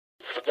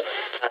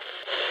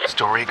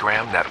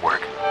Storygram Network.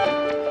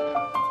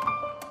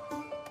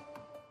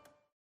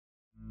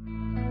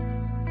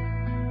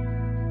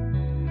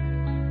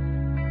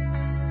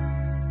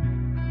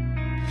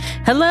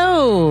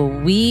 Hello,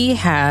 we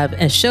have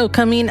a show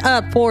coming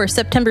up for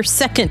September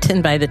 2nd,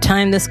 and by the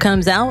time this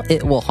comes out,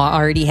 it will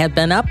already have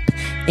been up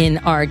in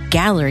our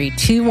Gallery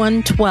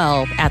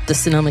 2112 at the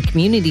Sonoma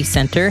Community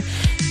Center,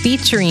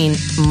 featuring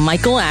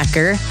Michael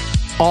Acker,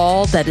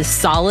 All That Is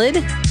Solid.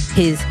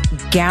 His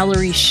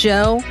gallery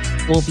show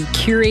will be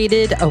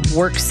curated of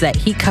works that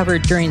he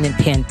covered during the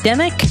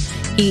pandemic.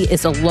 He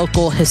is a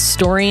local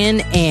historian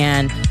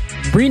and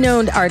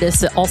renowned artist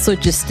that also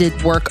just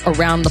did work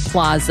around the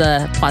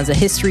plaza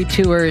history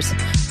tours,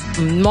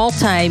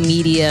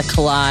 multimedia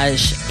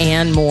collage,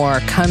 and more.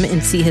 Come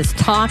and see his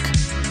talk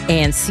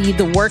and see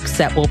the works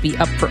that will be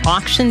up for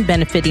auction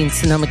benefiting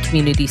Sonoma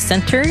Community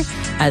Center,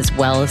 as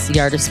well as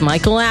the artist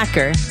Michael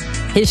Acker.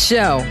 His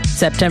show,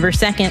 September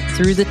 2nd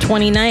through the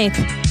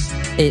 29th.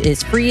 It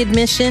is free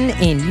admission,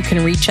 and you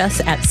can reach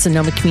us at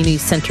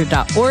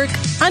sonomacommunitycenter.org.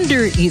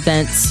 Under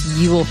events,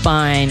 you will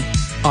find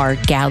our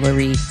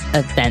gallery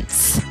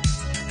events.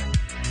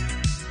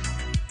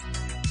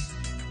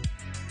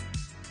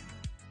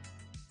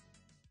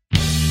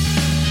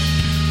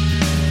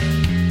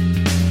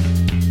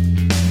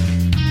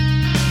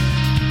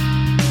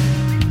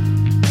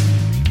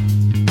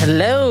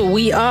 Hello,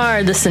 we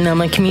are the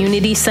Sonoma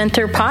Community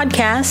Center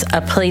podcast,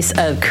 a place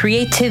of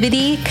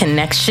creativity,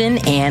 connection,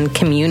 and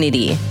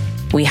community.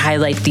 We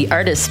highlight the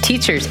artists,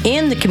 teachers,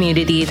 and the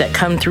community that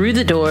come through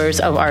the doors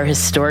of our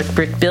historic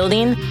brick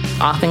building,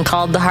 often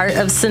called the heart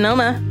of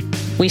Sonoma.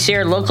 We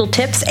share local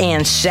tips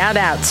and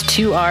shout-outs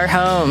to our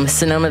home,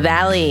 Sonoma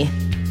Valley.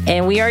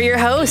 And we are your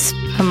hosts,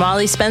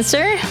 Molly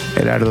Spencer,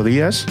 Gerardo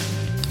Diaz.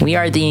 We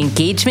are the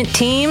engagement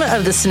team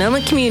of the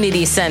Sonoma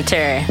Community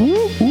Center.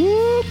 Whoop,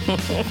 whoop.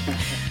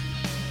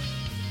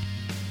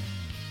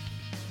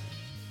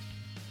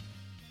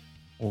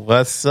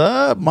 What's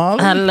up,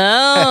 Molly?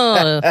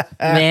 Hello,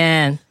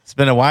 man. It's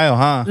been a while,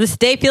 huh? This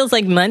day feels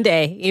like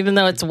Monday, even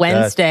though it's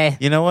Wednesday.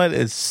 You know what?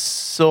 It's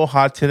so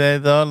hot today,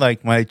 though.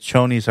 Like, my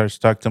chonies are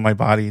stuck to my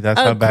body. That's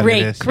how bad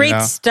it is.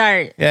 Great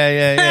start.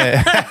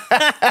 Yeah.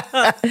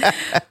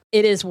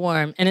 It is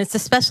warm, and it's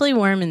especially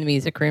warm in the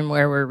music room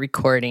where we're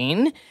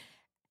recording,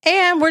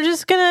 and we're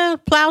just going to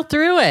plow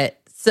through it.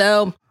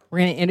 So we're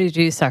going to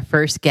introduce our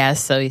first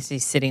guest. So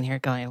he's sitting here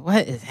going,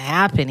 what is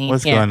happening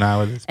What's here? going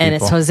on with this people? And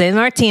it's Jose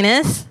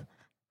Martinez.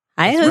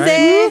 Hi, That's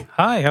Jose. right.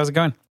 Hi, how's it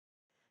going?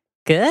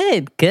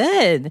 Good.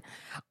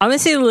 I'm going to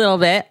say a little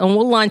bit, and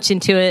we'll launch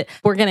into it.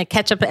 We're going to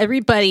catch up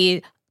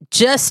everybody.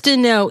 Just a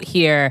note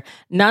here,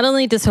 not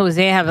only does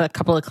Jose have a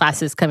couple of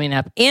classes coming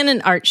up and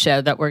an art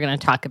show that we're going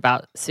to talk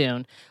about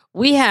soon,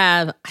 we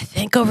have, I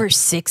think, over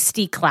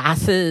 60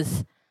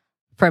 classes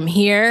from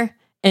here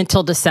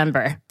until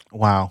December.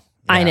 Wow.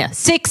 Yeah. I know.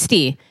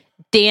 60.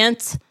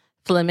 Dance,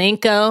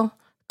 flamenco,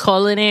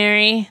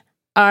 culinary,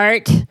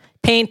 art,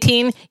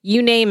 painting,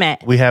 you name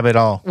it. We have it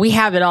all. We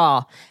have it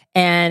all.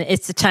 And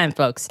it's the time,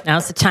 folks.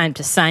 Now's the time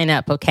to sign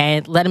up,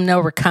 okay? Let them know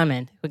we're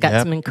coming. We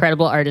got some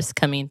incredible artists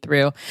coming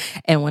through.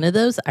 And one of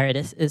those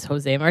artists is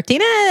Jose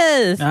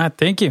Martinez.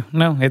 Thank you.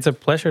 No, it's a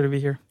pleasure to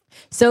be here.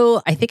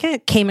 So I think I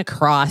came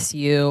across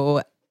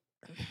you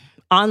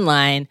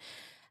online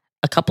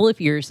a couple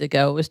of years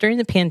ago. It was during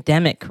the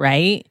pandemic,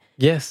 right?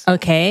 Yes.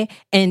 Okay.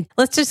 And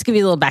let's just give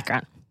you a little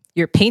background.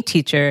 You're a paint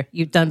teacher.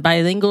 You've done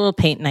bilingual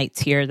paint nights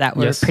here that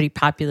were pretty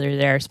popular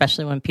there,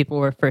 especially when people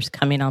were first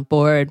coming on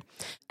board,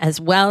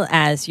 as well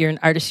as you're an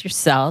artist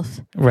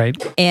yourself. Right.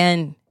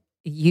 And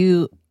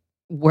you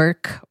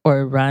work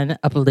or run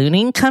a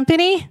ballooning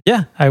company.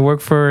 Yeah, I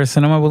work for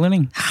Sonoma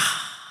Ballooning.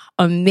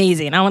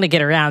 Amazing. I want to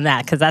get around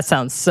that because that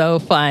sounds so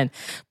fun.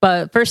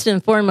 But first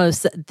and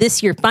foremost,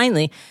 this year,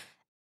 finally,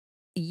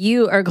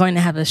 you are going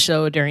to have a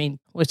show during,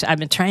 which I've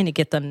been trying to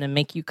get them to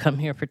make you come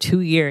here for 2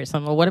 years.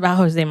 I'm like, what about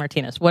Jose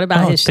Martinez? What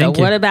about his show?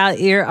 What about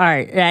your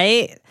art,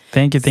 right?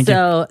 Thank you.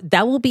 So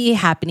that will be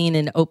happening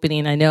and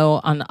opening, I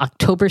know, on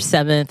October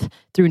 7th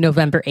through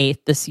November 8th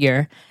this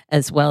year,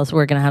 as well as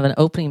we're going to have an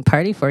opening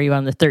party for you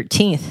on the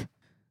 13th.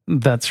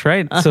 That's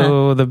right.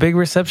 So the big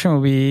reception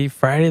will be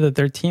Friday the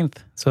 13th.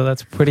 So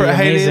that's pretty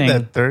amazing.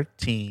 Friday the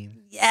 13th.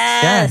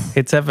 Yes. Yeah,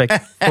 it's epic.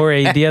 For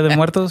a Dia de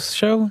Muertos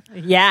show.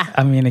 Yeah.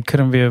 I mean, it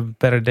couldn't be a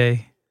better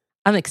day.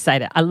 I'm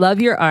excited. I love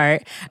your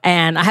art,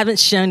 and I haven't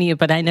shown you,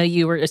 but I know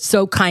you were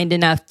so kind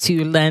enough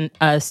to lend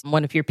us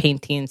one of your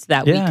paintings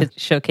that we could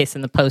showcase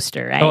in the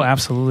poster, right? Oh,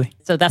 absolutely.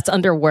 So that's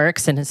under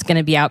works, and it's going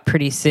to be out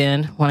pretty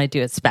soon. When I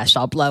do it special,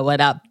 I'll blow it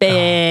up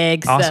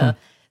big. Awesome. So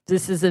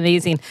this is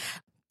amazing.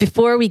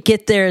 Before we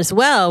get there as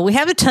well, we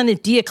have a ton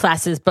of Dia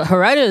classes, but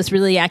Gerardo is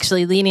really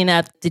actually leading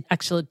up the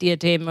actual Dia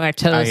de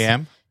Muertos. I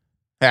am.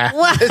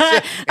 What?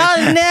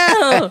 Oh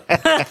no!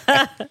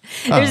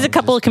 There's a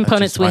couple of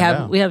components we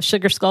have. We have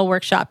Sugar Skull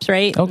workshops,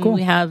 right? Oh, cool.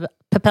 We have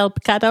Papel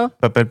Picado.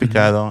 Papel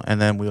picado, and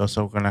then we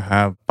also gonna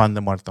have pan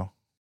de muerto.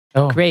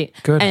 Oh, Great.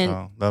 Good. And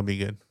So that'll be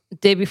good.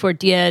 day before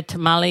Dia,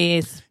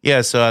 tamales.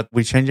 Yeah, so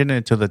we're changing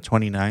it to the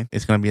 29th.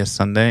 It's gonna be a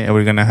Sunday, and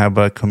we're gonna have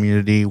a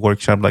community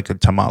workshop, like a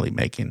tamale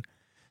making.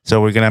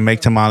 So we're going to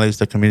make tamales.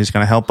 The community's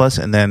going to help us.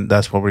 And then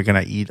that's what we're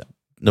going to eat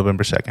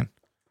November 2nd.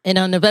 And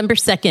on November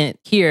 2nd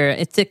here,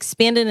 it's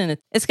expanded and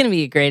it's going to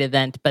be a great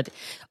event. But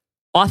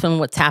often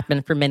what's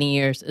happened for many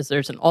years is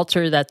there's an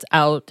altar that's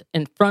out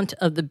in front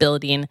of the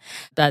building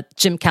that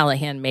Jim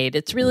Callahan made.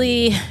 It's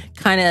really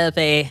kind of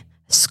a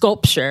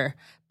sculpture,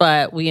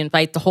 but we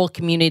invite the whole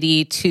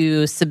community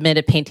to submit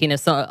a painting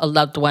of a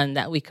loved one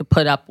that we could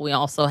put up. We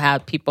also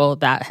have people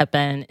that have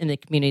been in the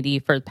community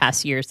for the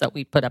past years that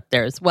we put up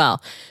there as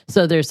well.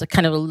 So there's a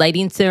kind of a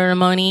lighting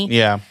ceremony.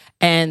 Yeah.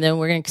 And then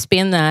we're going to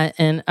expand that.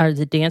 And are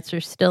the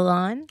dancers still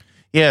on?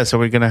 Yeah, so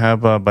we're going to have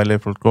Baile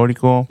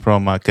Folclórico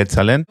from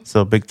Quetzalén.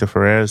 So Victor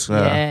Ferrer's.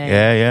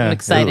 Yeah. I'm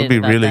excited. It'll be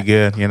really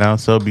good,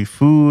 So it'll be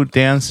food,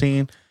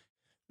 dancing.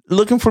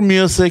 Looking for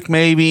music,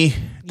 maybe.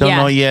 Don't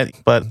know yet,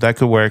 but that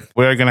could work.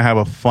 We're going to have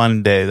a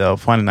fun day, though.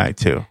 Fun night,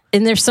 too.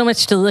 And there's so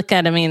much to look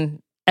at. I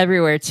mean,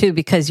 everywhere, too,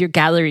 because your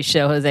gallery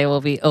show, Jose,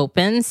 will be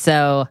open.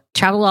 So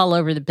travel all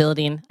over the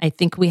building. I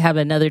think we have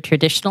another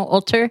traditional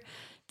altar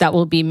that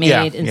will be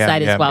made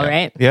inside as well,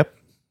 right? Yep.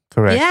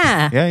 Correct.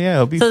 Yeah.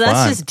 It'll be fun. So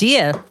that's just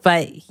Dia,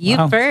 but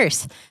you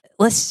first.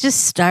 Let's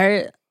just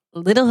start.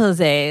 Little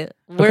Jose,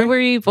 where were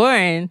you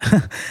born?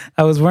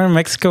 I was born in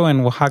Mexico in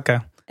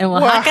Oaxaca. In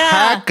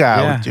Oaxaca?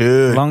 Yeah.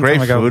 Dude,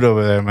 great food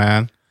over there,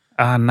 man.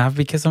 Not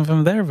because I'm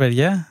from there, but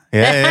yeah.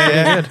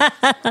 Yeah.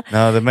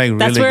 No, they make really good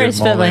That's where I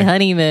spent mole. my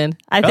honeymoon.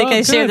 I think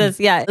I shared this.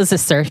 Yeah, it was a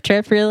surf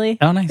trip, really.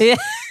 Oh, nice.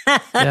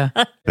 Yeah.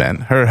 Ben,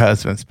 her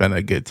husband spent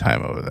a good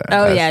time over there.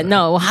 Oh, yeah.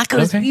 No, Oaxaca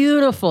is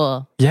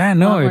beautiful. Yeah,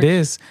 no, it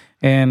is.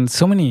 And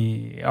so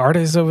many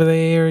artists over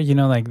there,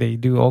 like they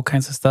do all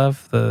kinds of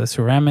stuff. The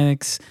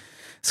ceramics,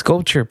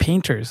 sculpture,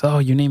 painters,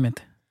 you name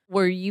it.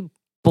 Were you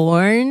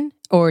born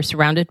or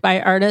surrounded by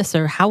artists,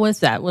 or how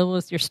was that? What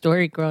was your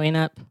story growing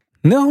up?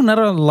 No, not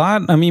a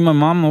lot. I mean, my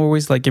mom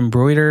always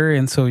embroider,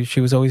 and so she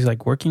was always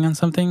working on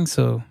something.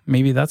 So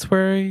maybe that's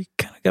where I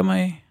kind of got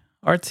my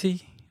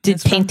artsy.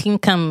 Did painting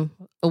come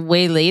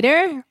way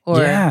later? Or?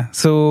 Yeah.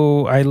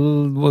 So I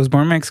was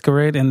born in Mexico,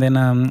 right? And then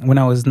when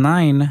I was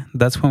 9,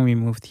 that's when we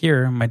moved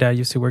here. My dad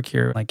used to work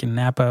here, in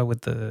Napa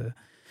with the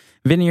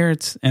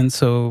vineyards. And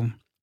so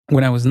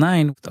when I was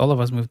 9, all of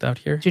us moved out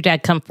here. Did your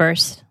dad come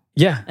first?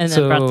 Yeah. And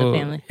then brought the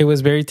family? It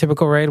was very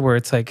typical, right? Where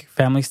it's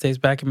family stays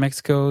back in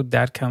Mexico,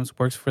 dad comes,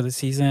 works for the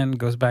season,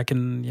 goes back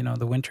in,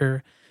 the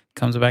winter,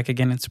 comes back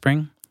again in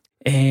spring.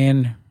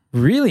 And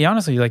really,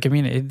 honestly, I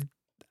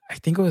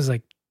think it was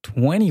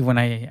 20 when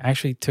I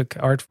actually took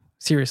art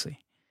seriously.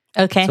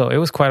 Okay. So it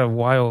was quite a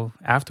while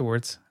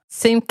afterwards.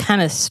 Same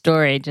kind of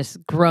story,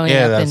 just growing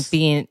up and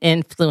being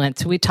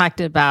influenced. We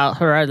talked about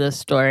Gerardo's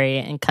story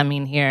and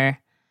coming here.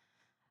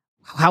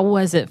 How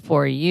was it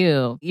for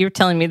you? You were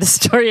telling me the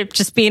story of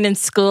just being in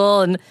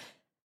school and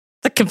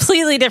it's a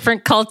completely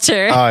different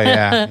culture. Oh,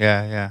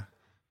 yeah.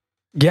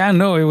 Yeah,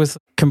 no, it was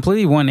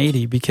completely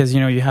 180 because,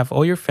 you have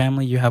all your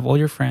family, you have all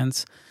your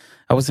friends.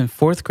 I was in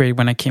 4th grade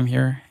when I came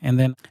here, and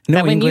then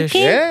no English.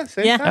 Yeah,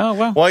 same time. Oh,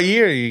 wow. What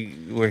year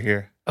you were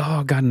here?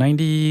 Oh, God,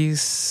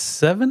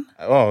 97?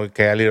 Oh,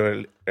 okay, a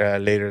little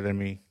later than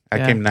me. I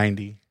came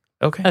 90.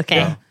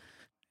 Okay.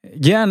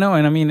 Yeah, no,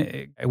 and I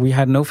mean, we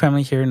had no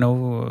family here,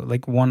 no,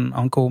 one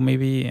uncle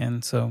maybe,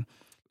 and so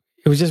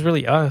it was just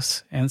really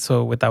us. And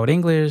so without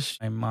English,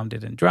 my mom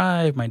didn't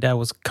drive, my dad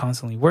was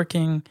constantly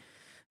working.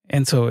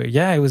 And so,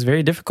 it was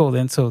very difficult.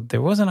 And so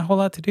there wasn't a whole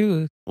lot to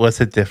do.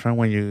 Was it different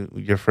when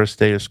your first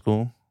day of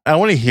school? I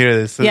want to hear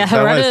this. Yeah,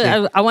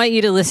 Gerardo, I want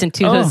you to listen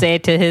to Jose,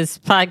 to his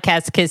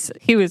podcast, because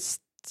he was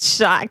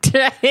shocked,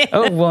 right?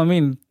 Oh, well, I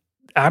mean,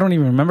 I don't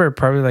even remember.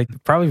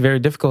 Probably very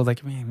difficult.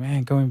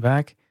 Man, going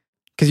back.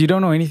 Because you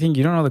don't know anything.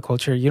 You don't know the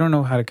culture. You don't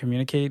know how to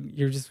communicate.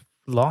 You're just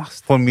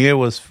lost. For me, it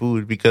was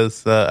food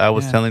because I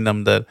was telling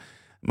them that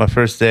my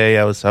first day,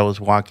 I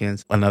was walking.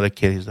 Another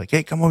kid, he's like,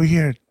 "Hey, come over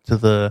here to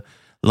the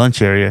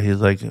lunch area."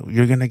 He's like,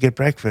 "You're going to get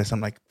breakfast."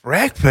 I'm like,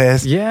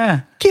 "Breakfast?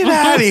 Yeah. Get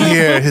out of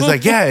here." He's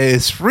like, "Yeah,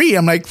 it's free."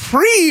 I'm like,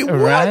 "Free? What?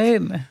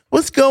 Right?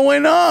 What's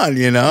going on?"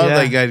 Yeah.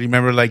 I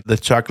remember the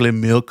chocolate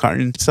milk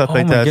carton and stuff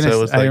like my that. Goodness. So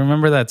it was I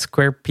remember that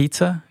square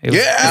pizza. It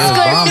was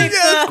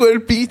square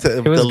pizza.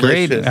 It was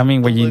delicious. great. I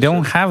mean, when you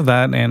don't have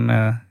that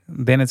and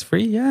then it's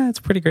free, it's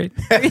pretty great.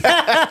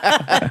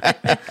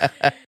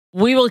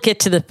 We will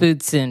get to the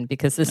food soon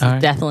because this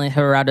is definitely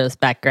Gerardo's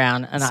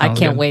background. And I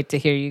can't wait to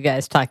hear you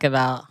guys talk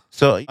about.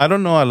 So I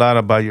don't know a lot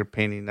about your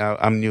painting now.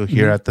 I'm new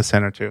here at the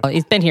center too. Oh,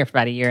 he's been here for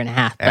about a year and a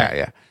half.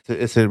 Yeah. So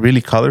is it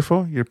really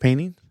colorful, your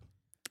painting?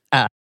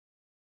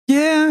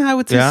 Yeah, I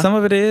would say some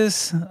of it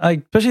is.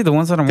 Especially the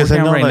ones that I'm working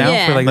on right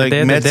now for the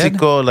Day of the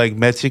Dead.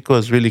 Mexico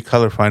is really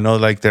colorful. I know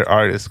their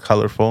art is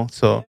colorful.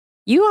 So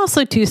you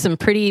also do some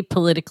pretty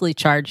politically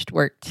charged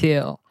work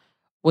too,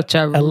 which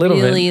I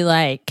really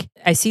like.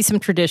 I see some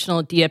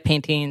traditional Dia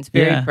paintings,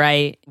 very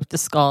bright with the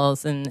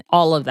skulls and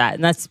all of that.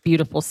 And that's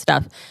beautiful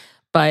stuff.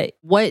 But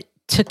what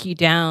took you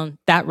down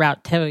that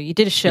route too? You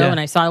did a show and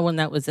I saw one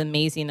that was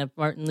amazing of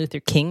Martin Luther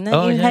King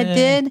that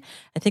did.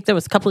 I think that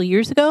was a couple of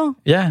years ago.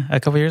 Yeah, a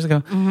couple of years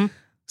ago. Mm-hmm.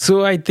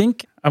 So I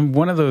think I'm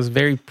one of those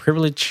very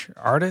privileged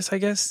artists, I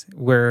guess,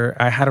 where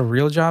I had a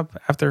real job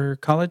after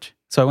college.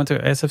 So I went to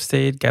SF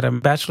State, got a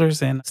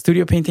bachelor's in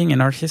studio painting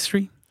and art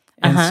history.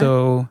 And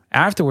so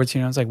afterwards,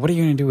 I was like, what are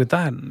you going to do with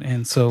that?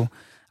 And so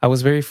I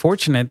was very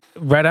fortunate.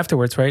 Right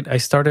afterwards, right, I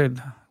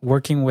started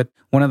working with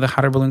one of the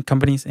hot air balloon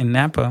companies in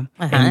Napa.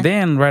 And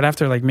then right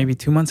after, like maybe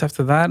 2 months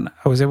after that,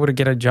 I was able to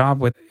get a job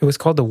with, it was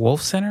called the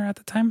Wolf Center at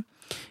the time.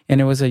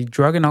 And it was a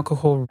drug and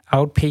alcohol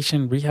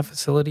outpatient rehab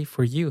facility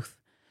for youth.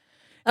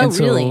 Oh, and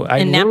so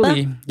really? In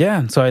Napa?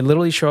 Yeah. So I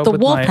literally show up the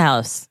with Wolf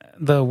House.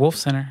 The Wolf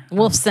Center.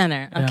 Wolf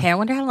Center. Okay. I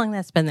wonder how long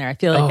that's been there. I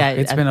feel like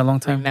it's been a long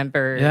time.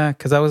 Remember. Yeah.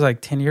 Because that was like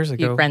 10 years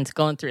ago. Your friends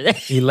going through there.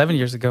 11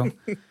 years ago.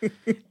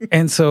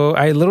 And so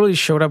I literally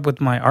showed up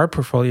with my art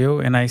portfolio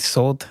and I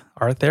sold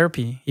art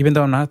therapy, even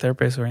though I'm not a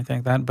therapist or anything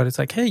like that. But it's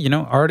like, hey,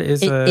 art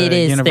is it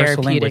is universal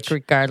therapeutic language.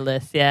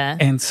 regardless. Yeah.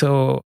 And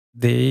so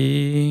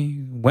they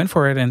went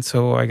for it. And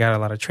so I got a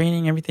lot of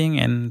training, everything.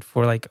 And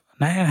for like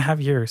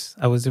 9.5 years,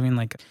 I was doing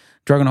like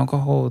drug and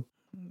alcohol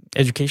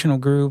educational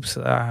groups,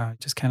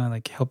 just kind of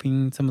like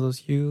helping some of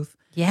those youth.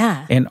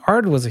 Yeah. And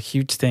art was a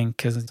huge thing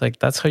because it's like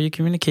that's how you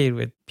communicate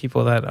with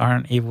people that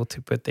aren't able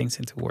to put things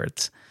into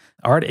words.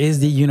 Art is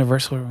the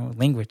universal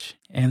language.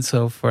 And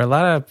so for a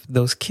lot of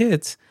those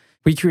kids,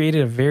 we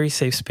created a very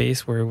safe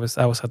space where I was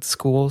at the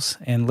schools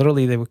and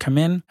literally they would come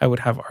in. I would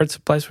have art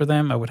supplies for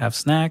them. I would have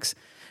snacks.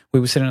 We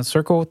would sit in a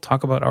circle,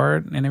 talk about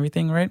art and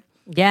everything, right?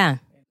 Yeah.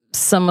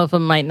 Some of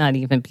them might not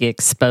even be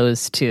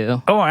exposed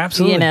to. Oh,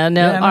 absolutely.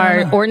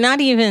 Art or not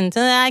even,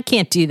 I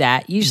can't do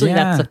that. Usually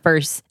that's the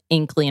first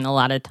inkling a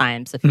lot of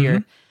times if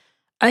you're,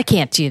 I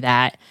can't do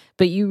that.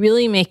 But you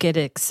really make it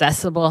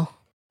accessible.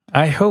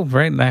 I hope,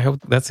 right? I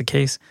hope that's the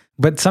case.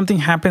 But something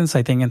happens,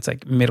 I think it's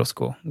like middle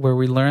school, where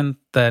we learn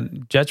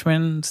that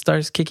judgment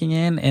starts kicking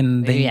in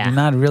and you're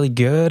not really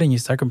good and you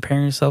start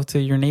comparing yourself to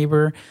your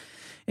neighbor.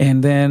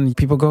 And then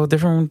people go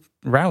different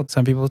routes.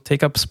 Some people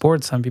take up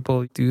sports. Some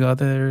people do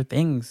other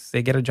things.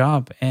 They get a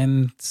job.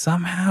 And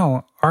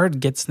somehow art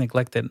gets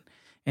neglected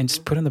and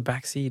just put in the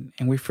back seat.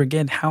 And we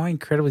forget how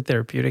incredibly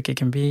therapeutic it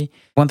can be.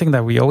 One thing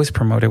that we always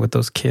promoted with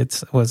those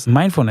kids was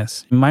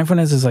mindfulness.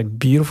 Mindfulness is like a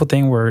beautiful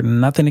thing where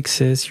nothing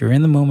exists. You're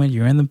in the moment.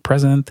 You're in the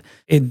present.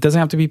 It doesn't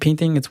have to be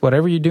painting. It's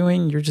whatever you're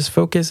doing. You're just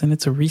focused and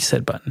it's a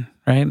reset button,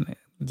 right?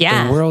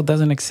 Yeah. The world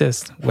doesn't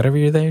exist. Whatever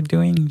you're there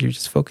doing, you're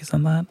just focused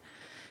on that.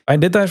 I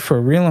did that for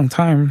a real long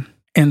time.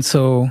 And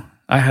so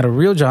I had a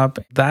real job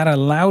that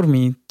allowed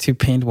me to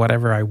paint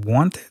whatever I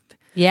wanted.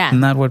 Yeah.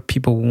 Not what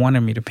people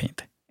wanted me to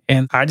paint.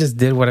 And I just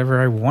did whatever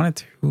I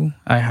wanted to.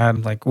 I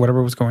had like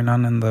whatever was going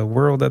on in the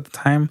world at the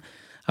time.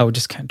 I would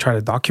just kind of try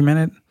to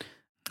document it.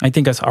 I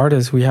think as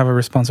artists, we have a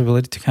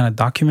responsibility to kind of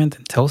document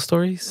and tell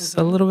stories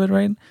a little bit,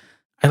 right?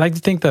 I like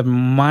to think that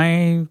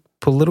my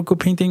political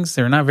paintings,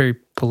 they're not very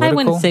political. I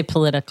wouldn't say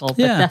political, but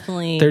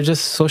definitely. They're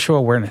just social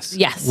awareness.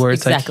 Yes, where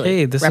it's exactly. like,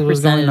 hey, this is what's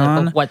going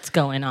on. Of what's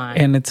going on.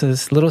 And it's a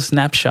little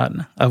snapshot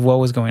of what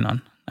was going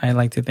on, I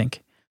like to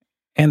think.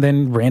 And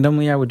then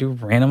randomly, I would do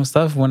random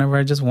stuff whenever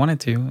I just wanted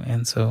to.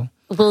 And so.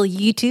 Well,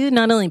 you do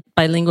not only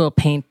bilingual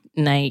paint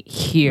night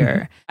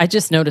here. I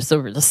just noticed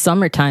over the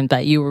summertime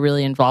that you were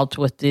really involved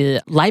with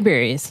the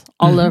libraries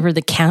all over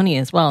the county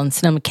as well, in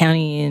Sonoma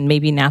County and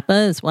maybe Napa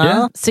as well.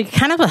 Yeah. So you're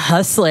kind of a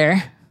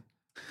hustler.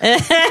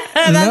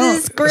 That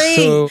is great.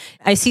 So,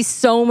 I see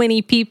so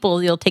many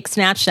people. You'll take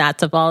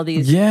snapshots of all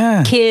these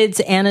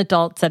kids and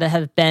adults that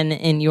have been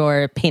in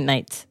your paint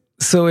nights.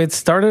 So it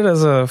started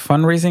as a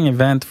fundraising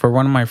event for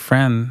one of my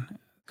friends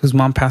whose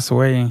mom passed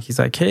away. And he's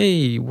like,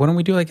 hey, why don't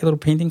we do like a little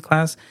painting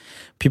class?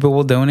 People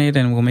will donate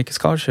and we'll make a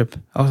scholarship.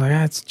 I was like,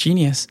 it's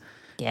genius.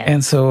 Yeah.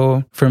 And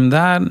so from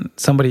that,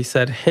 somebody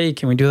said, hey,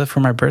 can we do that for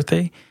my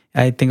birthday?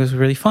 I think it was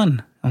really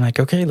fun. I'm like,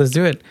 okay, let's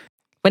do it.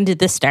 When did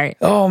this start?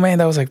 Oh, man,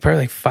 that was like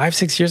probably like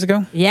 5-6 years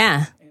ago.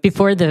 Yeah.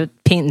 Before the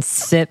paint and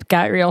sip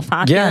got real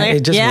popular. Yeah,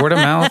 it just word of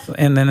mouth.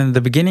 And then in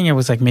the beginning, it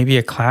was like maybe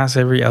a class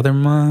every other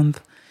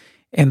month.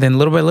 And then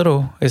little by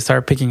little, it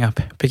started picking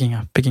up.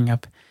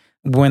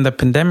 When the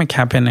pandemic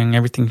happened and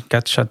everything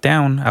got shut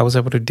down, I was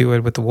able to do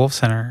it with the Wolf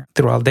Center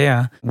through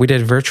Aldea. We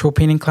did virtual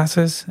painting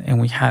classes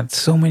and we had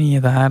so many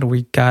of that.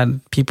 We got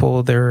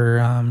people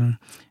their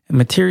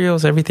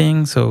materials,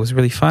 everything. So it was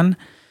really fun.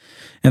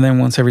 And then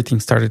once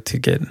everything started to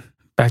get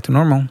back to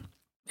normal,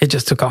 it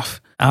just took off.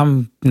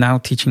 I'm now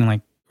teaching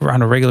like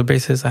on a regular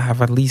basis. I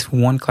have at least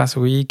one class a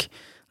week.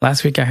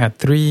 Last week I had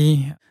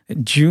 3.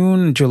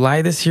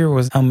 July this year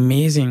was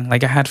amazing.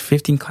 Like I had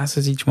 15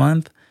 classes each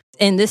month.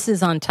 And this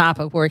is on top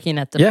of working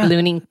at the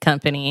ballooning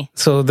company.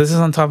 So this is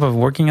on top of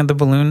working at the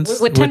balloons.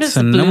 What time does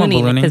the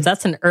ballooning? Because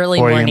that's an early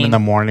morning. in the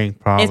morning,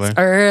 probably. It's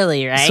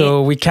early, right?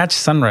 So we catch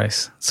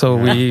sunrise. So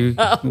we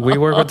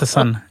work with the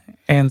sun.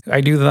 And I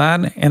do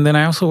that. And then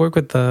I also work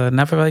with the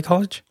Napa Valley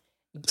College.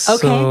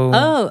 Okay. So,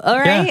 all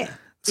right. Yeah.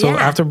 So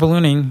after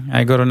ballooning,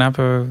 I go to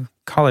Napa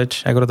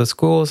College. I go to the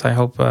schools. I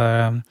help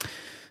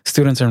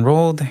students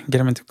enrolled, get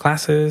them into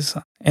classes.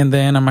 And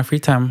then on my free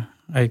time,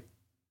 I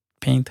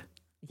paint.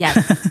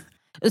 Yes.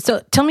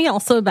 So tell me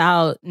also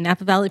about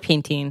Napa Valley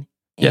painting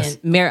and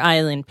Mare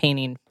Island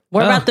painting.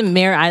 What about the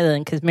Mare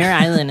Island? Because Mare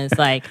Island is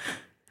like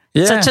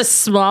such a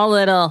small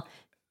little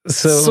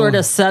sort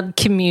of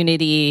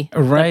sub-community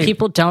that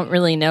people don't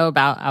really know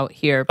about out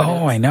here. But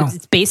I know.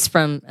 It's based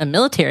from a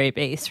military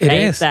base, right?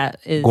 It is. That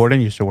is. Gordon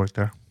used to work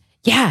there.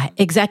 Yeah,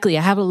 exactly.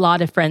 I have a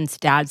lot of friends'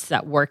 dads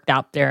that worked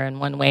out there in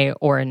one way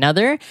or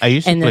another. I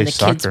used to and play then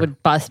the kids soccer.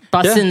 would bus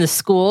in the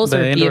schools or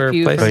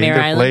BFU from Mare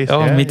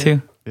Island. Me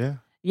too. Yeah.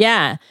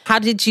 Yeah. How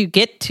did you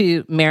get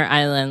to Mare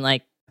Island?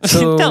 Like,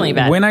 so tell me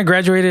about it. When I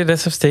graduated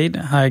SF State,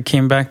 I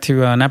came back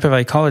to Napa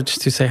Valley College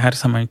to say hi to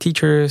some of my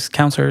teachers,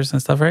 counselors,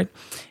 and stuff, right?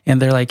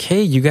 And they're like,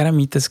 hey, you got to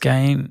meet this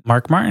guy,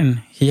 Mark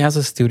Martin. He has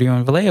a studio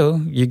in Vallejo.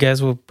 You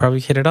guys will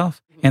probably hit it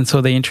off. And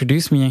so they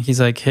introduced me, and he's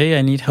like, hey,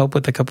 I need help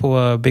with a couple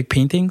of big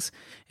paintings.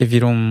 If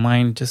you don't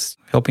mind just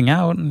helping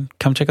out, and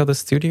come check out the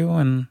studio.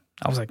 And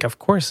I was like, of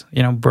course,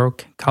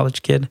 broke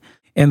college kid.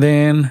 And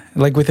then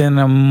like within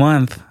a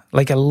month,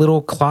 like a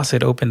little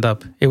closet opened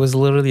up. It was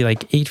literally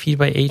like 8 feet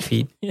by 8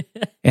 feet.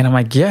 And I'm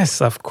like, yes,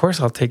 of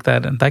course I'll take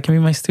that. And that can be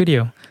my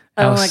studio.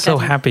 I was so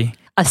happy.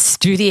 A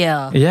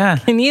studio. Yeah.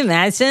 Can you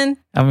imagine?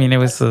 I mean, it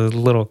was a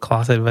little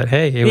closet, but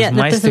hey, it was my studio. Yeah,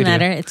 that doesn't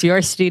matter. It's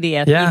your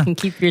studio. Yeah. You can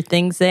keep your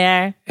things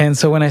there. And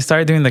so when I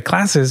started doing the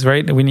classes,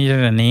 right, we needed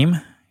a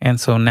name. And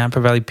so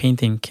Napa Valley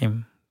Painting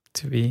came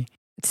to be.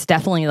 It's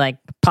definitely like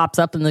pops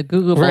up in the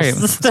Google. Right.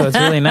 So it's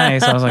really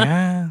nice. I was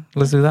like,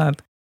 let's do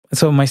that.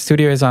 So my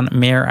studio is on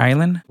Mare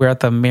Island. We're at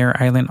the Mare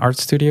Island Art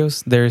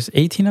Studios. There's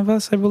 18 of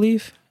us, I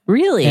believe.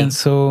 Really? And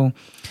so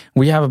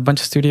we have a bunch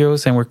of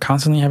studios, and we're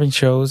constantly having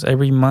shows.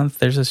 Every month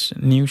there's a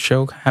new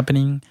show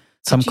happening.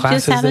 Some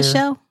classes just have a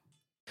show?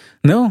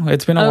 No,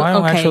 it's been a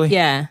while, actually.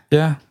 Yeah.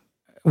 Yeah.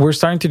 We're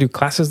starting to do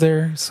classes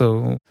there,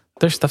 so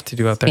there's stuff to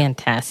do out there.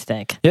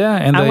 Fantastic. Yeah,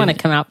 and I want to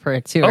come out for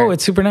a tour. Oh,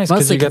 it's super nice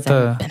because you got I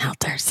haven't been out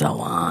there so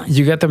long.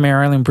 You got the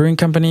Mare Island Brewing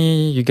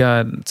Company. You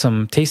got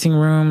some tasting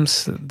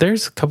rooms.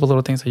 There's a couple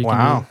little things that you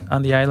can do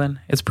on the island.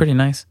 It's pretty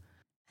nice.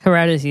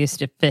 Gerardo's used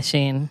to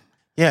fishing.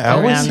 Yeah, I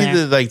always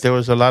see that there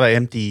was a lot of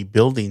empty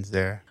buildings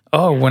there.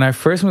 Oh, when I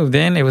first moved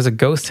in, it was a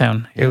ghost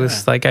town. It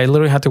was like I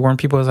literally had to warn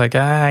people. I was like,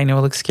 I know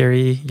it looks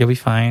scary. You'll be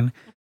fine.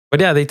 But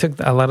yeah, they took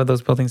a lot of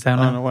those buildings down.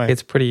 Oh, no way.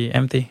 It's pretty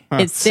empty. Huh.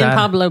 It's San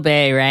Pablo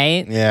Bay,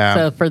 right? Yeah.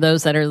 So for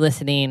those that are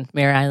listening,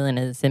 Mare Island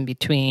is in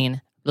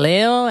between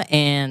Vallejo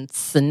and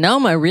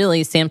Sonoma,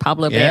 really, San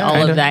Pablo Bay,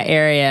 all of that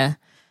area.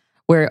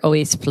 We're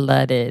always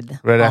flooded.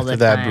 Right after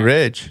that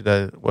bridge,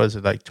 was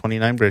it like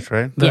 29 bridge,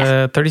 right?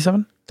 The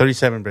 37?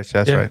 37 bridge,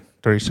 that's right.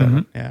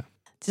 37, yeah.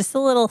 Just a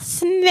little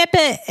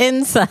snippet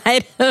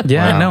inside.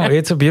 Yeah, no,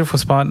 it's a beautiful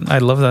spot. I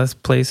love that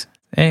place.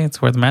 Hey, it's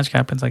where the magic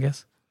happens, I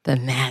guess. The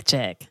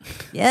magic.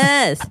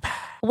 Yes.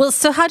 Well,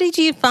 so how did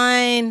you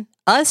find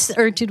us,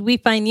 or did we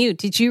find you?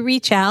 Did you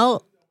reach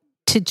out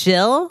to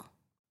Jill?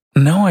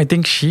 No, I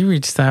think she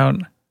reached out.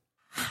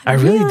 I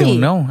really don't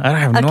know. I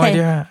have no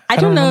idea. I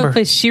don't know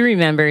if she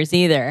remembers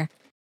either.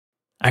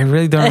 I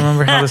really don't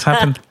remember how this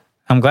happened.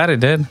 I'm glad it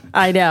did.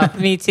 I know.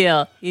 Me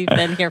too. You've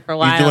been here for a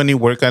while. You do any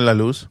work at La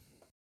Luz?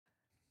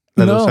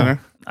 La Luz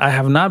Center? I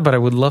have not, but I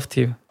would love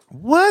to.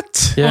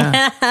 What?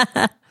 Yeah.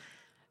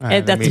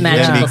 That's a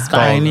magical spot.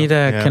 I need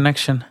a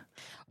connection.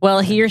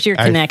 Well, here's your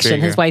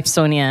connection. His wife,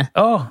 Sonia,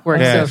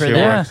 works over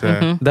there.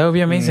 That would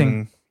be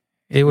amazing.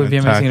 It would be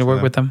amazing to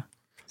work with them.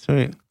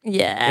 Sweet.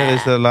 Yeah.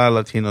 There's a lot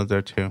of Latinos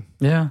there too.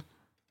 Yeah.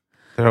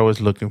 They're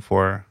always looking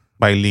for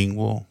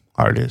bilingual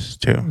artists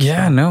too.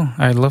 Yeah, no,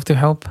 I'd love to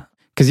help.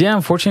 Because,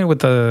 unfortunately, with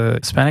the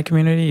Hispanic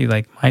community,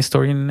 like my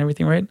story and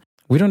everything, right?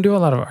 We don't do a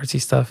lot of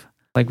artsy stuff.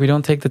 Like, we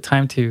don't take the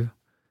time to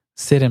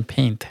sit and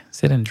paint,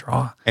 sit and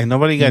draw. And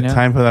nobody got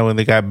time for that when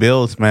they got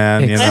bills,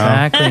 man.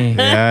 Exactly. You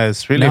know? Yeah,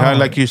 it's really hard.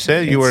 Like you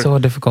said, you were so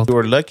difficult. You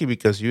were lucky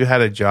because you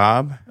had a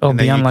job. Oh, and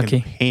beyond you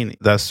lucky. Can paint.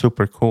 That's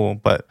super cool.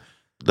 But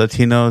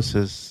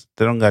Latinos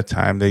they don't got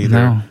time. They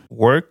either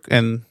work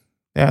and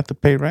they have to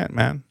pay rent,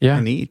 man. Yeah.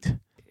 And eat.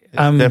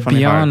 I'm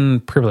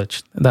beyond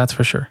privileged. That's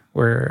for sure.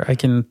 Where I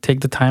can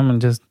take the time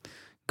and just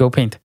go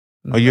paint.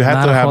 Oh, you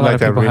have to have like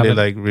a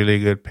really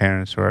good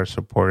parents who are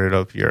supportive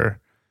of your,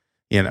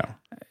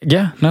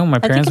 Yeah, no, my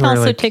parents were I think it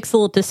also takes a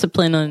little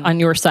discipline on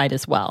your side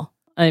as well.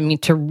 I mean,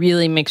 to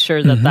really make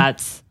sure that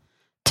that's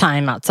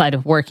time outside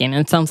of working.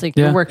 And it sounds like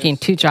you're working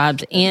 2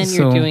 jobs and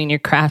you're doing your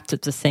craft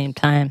at the same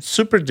time.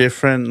 Super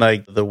different,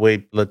 like the way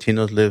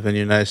Latinos live in the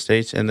United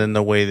States and then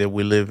the way that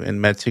we live in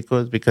Mexico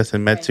is because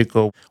in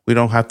Mexico, we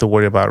don't have to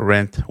worry about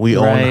rent. We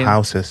own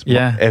houses.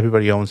 Yeah.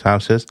 Everybody owns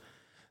houses.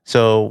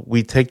 So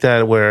we take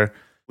that where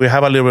we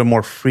have a little bit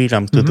more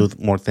freedom to do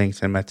more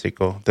things in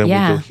Mexico than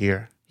we do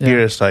here. Yeah. Here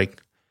it's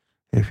like,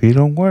 if you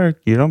don't work,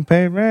 you don't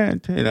pay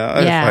rent. It's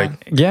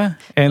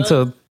like, and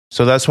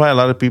so that's why a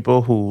lot of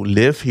people who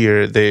live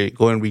here, they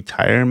go and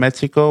retire in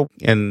Mexico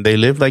and they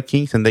live like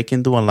kings and they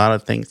can do a lot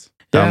of things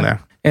down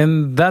there.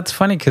 And that's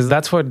funny because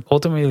that's what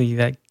ultimately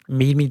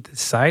made me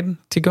decide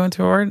to go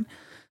into art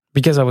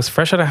because I was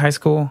fresh out of high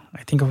school.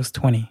 I think I was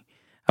 20.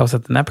 I was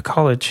at the Napa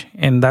College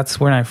and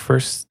that's when I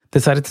first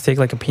decided to take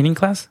like a painting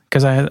class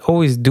because I had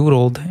always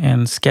doodled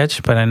and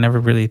sketched, but I never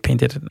really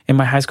painted. In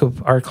my high school,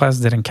 art class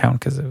didn't count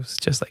because it was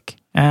just like,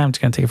 I'm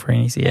just going to take it for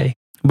an ECA.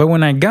 But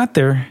when I got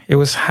there, it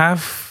was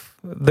half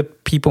the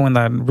people in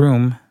that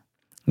room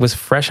was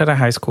fresh out of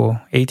high school,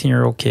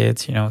 18-year-old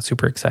kids,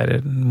 super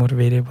excited and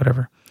motivated,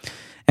 whatever.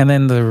 And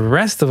then the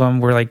rest of them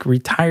were like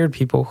retired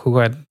people who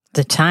had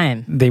the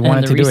time. They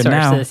wanted to do it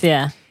now.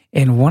 Yeah.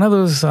 And one of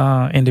those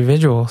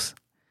individuals,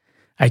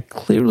 I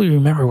clearly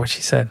remember what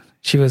she said.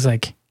 She was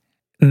like,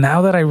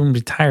 now that I'm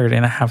retired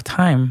and I have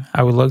time,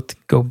 I would love to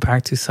go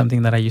back to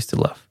something that I used to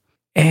love.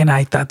 And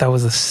I thought that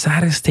was the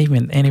saddest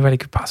statement anybody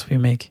could possibly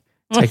make.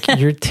 It's like,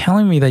 you're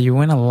telling me that you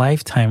went a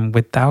lifetime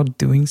without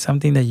doing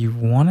something that you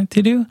wanted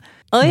to do?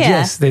 Oh, yeah.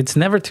 Yes, it's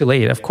never too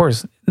late. Of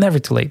course, never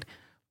too late.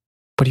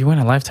 But you went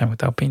a lifetime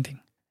without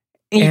painting.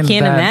 You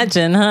can't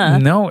imagine, huh?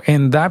 No,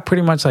 and that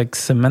pretty much like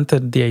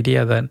cemented the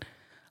idea that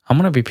I'm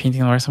going to be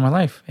painting the rest of my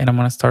life. And I'm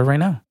going to start right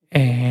now.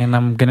 And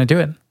I'm going to do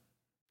it.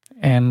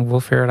 And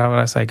we'll figure it out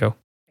as I go.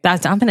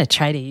 I'm going to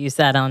try to use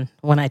that on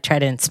when I try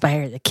to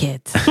inspire the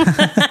kids.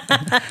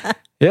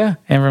 Yeah.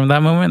 And from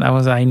that moment,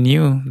 I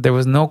knew there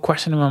was no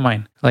question in my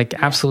mind. Like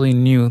absolutely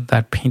knew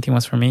that painting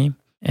was for me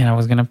and I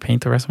was going to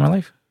paint the rest of my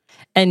life.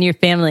 And your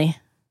family,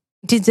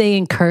 did they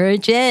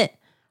encourage it?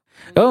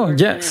 Oh,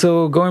 yeah.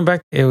 So going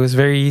back, it was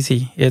very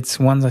easy. It's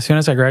as soon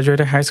as I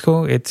graduated high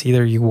school, it's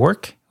either you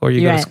work or you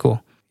go to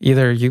school.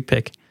 Either you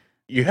pick.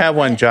 You have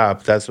one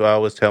job. That's what I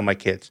always tell my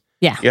kids.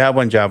 Yeah. You have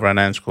one job right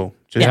now in school.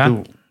 Just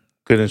do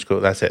good in school.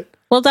 That's it.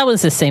 Well, that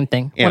was the same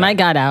thing. When I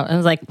got out, I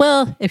was like,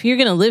 well, if you're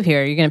going to live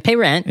here, you're going to pay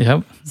rent.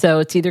 Yep. So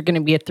it's either going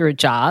to be through a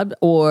job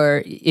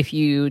or if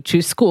you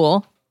choose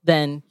school,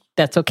 then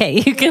that's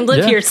okay. You can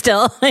live here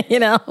still,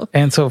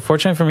 And so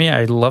fortunately for me,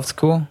 I loved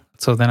school.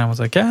 So then I was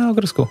like, I'll go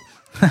to school.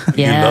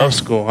 You love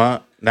school, huh?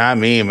 Not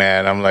me,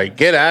 man. I'm like,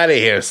 get out of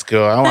here,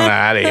 school. I want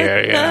out of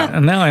here.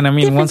 No, and I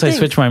mean, once I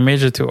switched my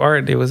major to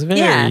art, it was very...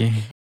 Yeah.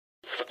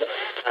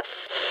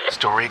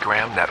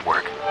 Storygram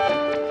Network.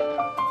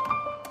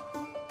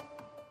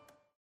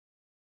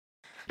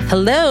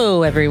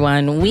 Hello,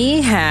 everyone.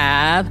 We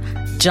have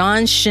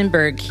John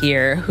Schimberg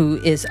here, who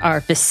is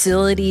our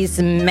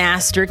facilities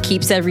master,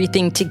 keeps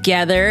everything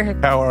together.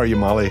 How are you,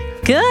 Molly?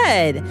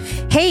 Good.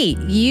 Hey,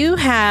 you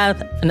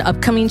have an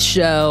upcoming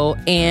show,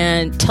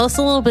 and tell us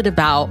a little bit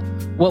about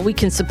what we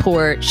can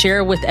support.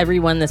 Share with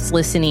everyone that's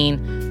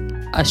listening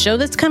a show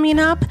that's coming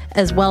up,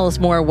 as well as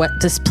more what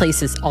this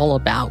place is all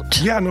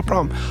about. Yeah, no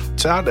problem.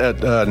 It's out at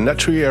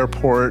Nuttree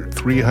Airport,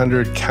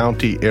 300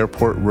 County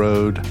Airport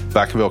Road,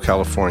 Vacaville,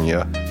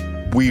 California.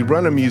 We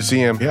run a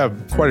museum. We have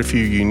quite a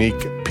few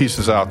unique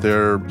pieces out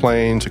there,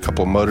 planes, a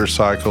couple of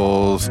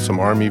motorcycles, some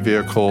Army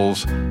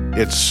vehicles.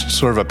 It's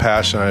sort of a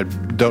passion. I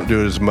don't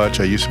do it as much.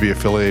 I used to be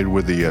affiliated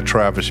with the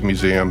Travis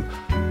Museum.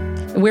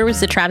 Where was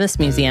the Travis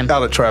Museum?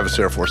 Out at Travis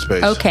Air Force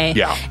Base. Okay.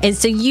 Yeah. And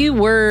so you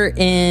were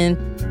in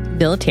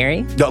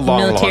military?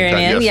 Long time,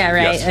 yes, yeah,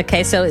 right. Yes.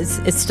 Okay, so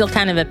it's still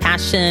kind of a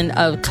passion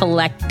of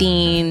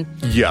collecting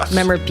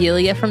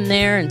memorabilia from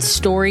there and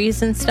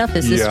stories and stuff.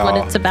 Is this what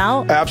it's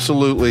about?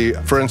 Absolutely.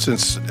 For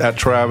instance, at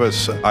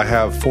Travis, I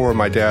have 4 of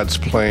my dad's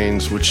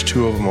planes, which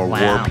 2 of them are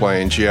war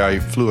planes. Yeah, he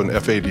flew an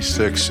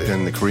F-86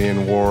 in the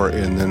Korean War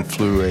and then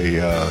flew a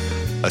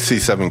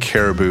C-7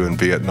 Caribou in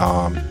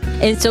Vietnam.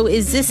 And so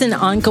is this an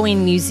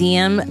ongoing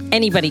museum?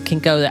 Anybody can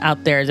go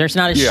out there. There's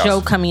not a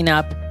show coming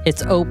up.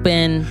 It's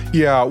open.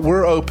 Yeah,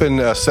 we're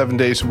open 7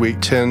 days a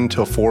week, 10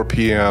 till 4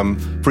 p.m.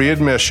 Free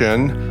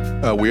admission.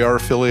 We are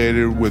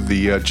affiliated with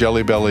the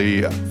Jelly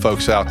Belly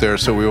folks out there,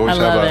 so we always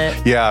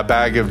have a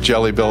bag of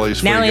Jelly Bellies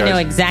for you guys. Now I know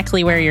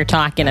exactly where you're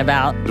talking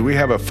about. We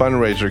have a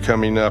fundraiser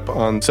coming up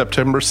on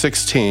September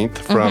 16th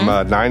from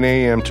 9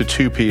 a.m. to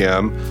 2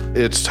 p.m.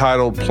 It's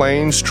titled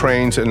Planes,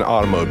 Trains, and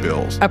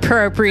Automobiles.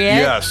 Appropriate.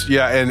 Yes,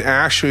 yeah, and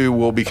actually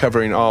we'll be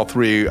covering all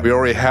 3. We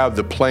already have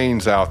the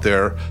planes out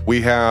there.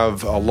 We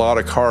have a lot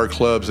of car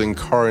clubs and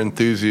car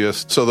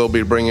enthusiasts, so they'll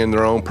be bringing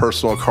their own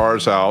personal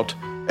cars out.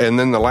 And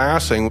then the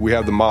last thing, we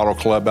have the model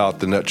club out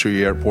at the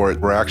Nuttree Airport.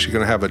 We're actually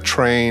going to have a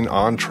train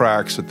on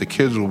tracks that the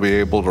kids will be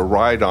able to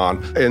ride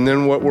on. And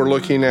then what we're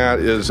looking at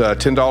is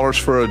 $10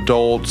 for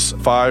adults,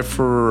 $5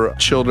 for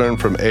children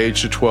from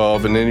age to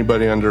 12, and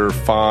anybody under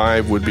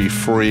 5 would be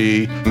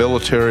free.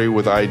 Military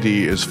with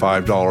ID is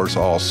 $5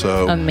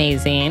 also.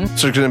 Amazing.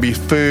 So there's going to be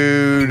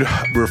food,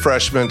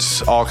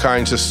 refreshments, all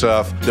kinds of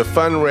stuff. The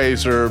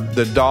fundraiser,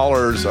 the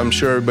dollars, I'm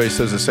sure everybody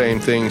says the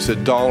same things, the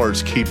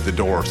dollars keep the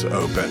doors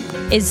open.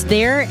 Is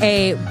there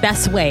a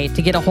best way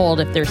to get a hold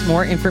if there's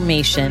more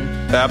information?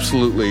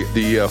 Absolutely.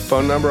 The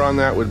phone number on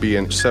that would be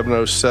in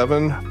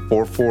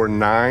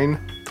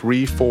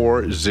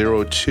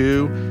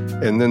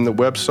 707-449-3402. And then the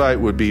website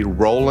would be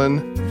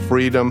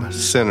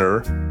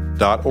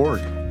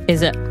RowlandFreedomCenter.org.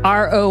 Is it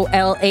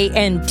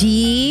ROLAND?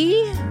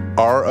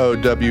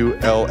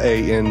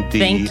 ROWLAND.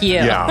 Thank you.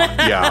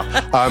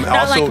 Yeah. Not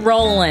also, like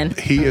Roland.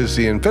 He is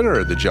the inventor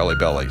of the Jelly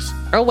Bellies.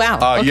 Oh,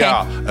 wow. Okay.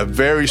 Yeah, a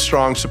very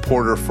strong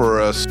supporter for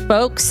us.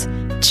 Folks,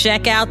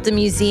 check out the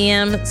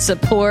museum.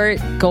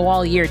 Support. Go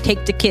all year.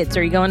 Take the kids.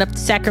 Are you going up to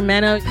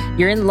Sacramento?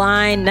 You're in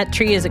line.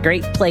 Nuttree is a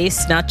great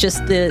place. Not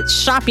just the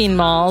shopping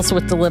malls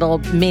with the little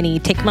mini.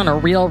 Take them on a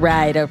real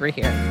ride over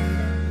here.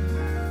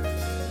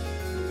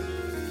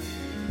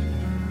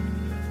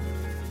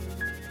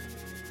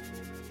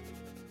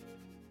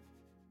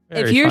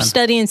 If you're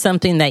studying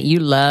something that you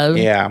love,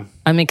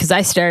 I mean, because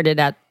I started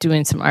out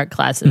doing some art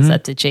classes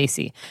at the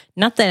JC.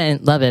 Not that I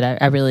didn't love it.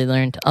 I really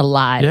learned a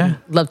lot. Yeah.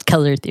 Loved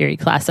color theory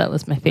class. That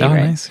was my favorite.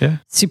 Oh, nice. Yeah.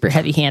 Super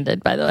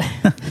heavy-handed, by the way.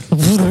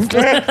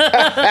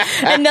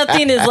 And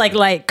nothing is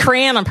like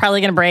crayon. I'm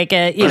probably going to break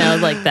it,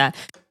 like that.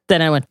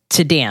 Then I went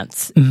to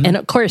dance. And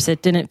of course,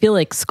 it didn't feel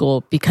like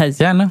school because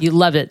you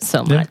love it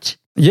so much.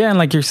 Yeah, and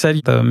like you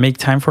said, the make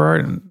time for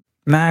art.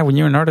 Nah, when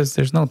you're an artist,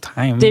 there's no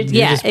time.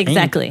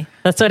 Exactly.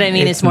 That's what I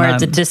mean. It's more of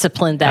the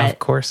discipline that, of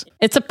course,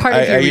 it's a part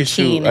of your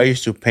routine. I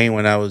used to paint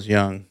when I was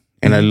young,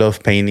 and I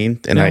love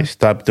painting, and I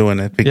stopped doing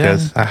it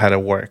because I had to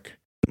work.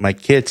 My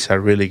kids are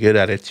really good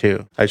at it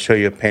too. I show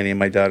you a painting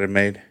my daughter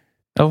made.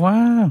 Oh,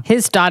 wow.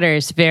 His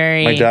daughter's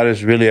My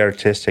daughter's really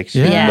artistic.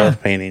 She loves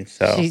painting.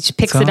 So she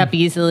picks it up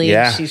easily.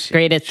 Yeah. She's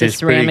great at the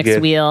ceramics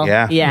wheel.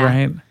 Yeah.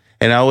 Right.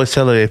 And I always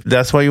tell her, if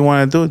that's what you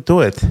want to do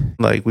it.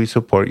 Like, we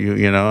support you,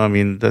 I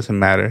mean, it doesn't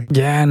matter.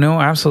 Yeah,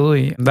 no,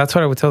 absolutely. That's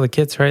what I would tell the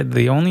kids, right?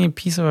 The only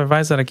piece of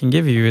advice that I can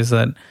give you is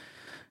that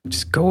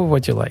just go with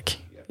what you like.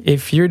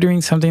 If you're doing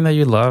something that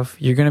you love,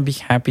 you're going to be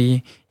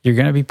happy. You're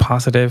going to be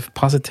positive.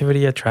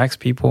 Positivity attracts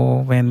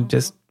people, and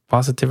just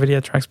positivity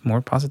attracts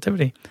more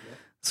positivity.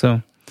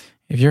 So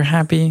if you're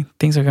happy,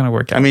 things are going to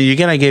work out. I mean, you're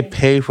going to get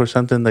paid for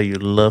something that you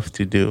love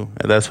to do.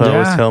 And that's what I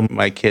always tell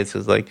my kids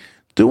is like,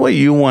 do what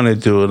you want to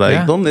do.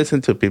 Like, don't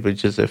listen to people.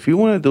 Just if you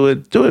want to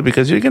do it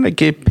because you're going to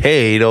get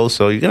paid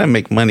also. You're going to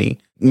make money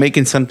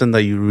making something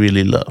that you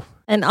really love.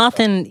 And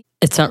often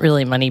it's not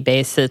really money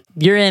based.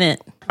 You're in it.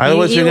 You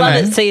love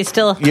it, so you're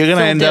going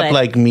to end up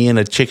like me in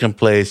a chicken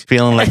place,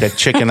 feeling like a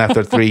chicken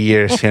after 3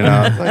 years,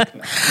 Like,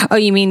 oh,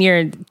 you mean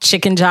your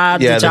chicken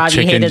job? The job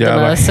you hated the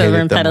most over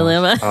in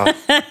Petaluma?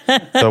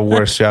 The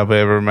worst job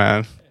ever,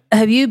 man.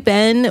 Have you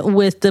been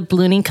with the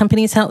ballooning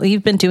companies? How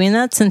you've been doing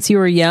that since you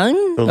were young?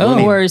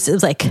 Or is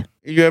it like...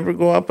 You ever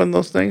go up on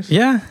those things?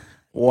 Yeah.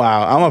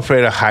 Wow. I'm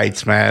afraid of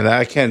heights, man.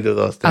 I can't do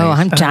those things. Oh,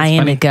 I'm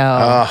dying to go.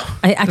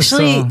 I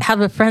actually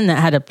have a friend that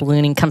had a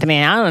ballooning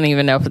company. I don't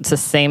even know if it's the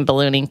same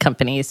ballooning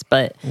companies,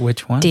 but...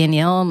 Which one?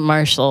 Danielle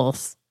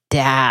Marshall's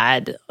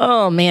dad.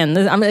 Oh, man.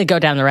 I'm going to go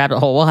down the rabbit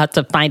hole. We'll have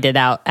to find it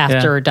out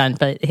after we're done.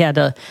 But he had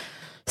a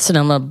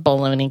Sonoma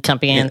Ballooning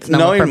Company and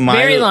Sonoma for a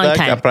very long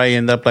time. I'll probably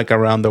end up like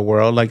around the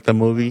world, like the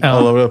movie,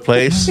 all over the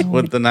place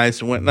with the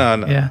nice wind. No,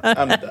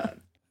 I'm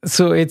done.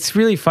 So it's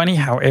really funny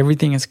how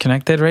everything is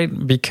connected, right?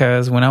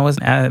 Because when I was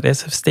at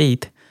SF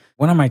State,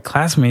 one of my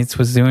classmates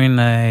was doing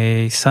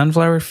a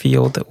sunflower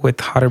field with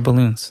hot air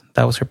balloons.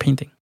 That was her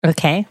painting.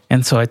 Okay.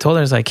 And so I told her,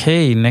 I was like,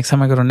 hey, next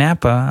time I go to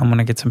Napa, I'm going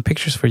to get some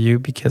pictures for you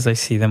because I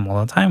see them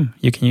all the time.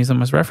 You can use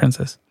them as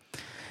references.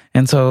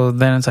 And so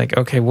then it's like,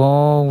 okay,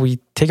 well, we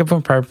take up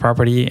a private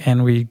property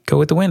and we go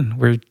with the wind.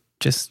 We're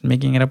just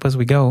making it up as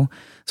we go.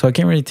 So I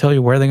can't really tell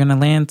you where they're going to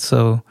land.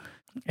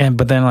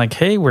 But then like,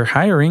 hey, we're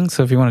hiring.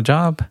 So if you want a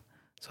job.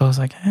 So I was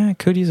like, I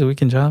could use a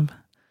weekend job.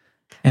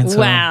 And so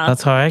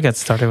that's how I got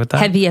started with that.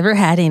 Have you ever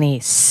had any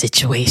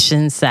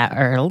situations that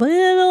are a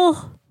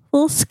little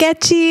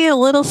sketchy, a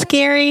little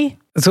scary?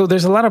 So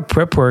there's a lot of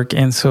prep work.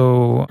 And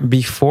so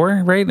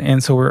before, right?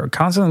 And so we're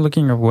constantly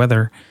looking at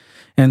weather.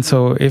 And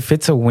so if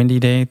it's a windy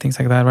day, things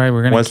like that, right?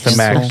 We're going to What's the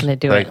max?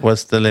 Like,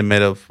 what's the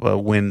limit of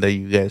wind that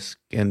you guys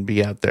can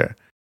be out there?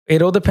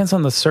 It all depends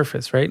on the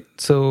surface, right?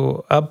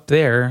 So up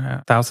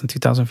there, 1,000,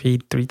 2,000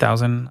 feet,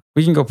 3,000,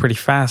 we can go pretty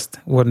fast.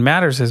 What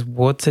matters is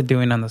what's it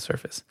doing on the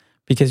surface,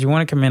 because you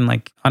want to come in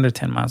like under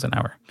 10 miles an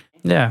hour.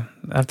 Yeah.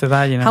 After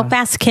that, How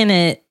fast can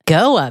it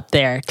go up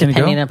there,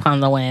 depending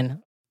upon the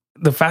wind?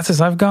 The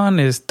fastest I've gone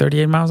is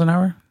 38 miles an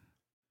hour.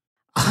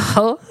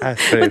 Oh,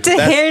 that's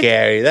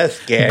scary. That's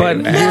scary. But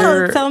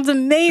it sounds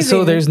amazing.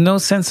 So there's no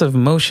sense of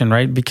motion,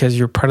 right? Because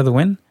you're part of the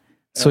wind.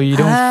 So you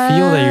don't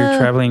feel that you're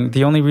traveling.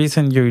 The only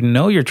reason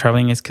you're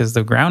traveling is because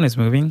the ground is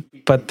moving,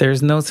 but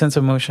there's no sense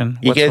of motion.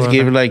 You guys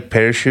give like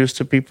parachutes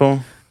to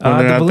people?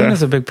 The balloon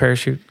is a big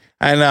parachute.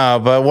 I know,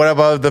 but what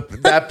about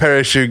that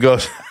parachute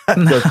goes?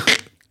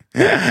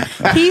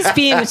 He's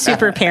being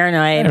super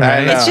paranoid.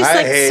 It's just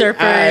like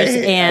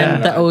surfers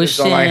and the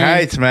ocean. It's like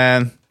heights,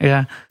 man.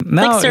 Yeah.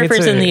 No, like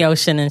surfers in the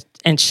ocean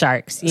and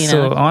sharks,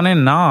 So on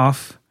and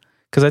off,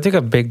 because I took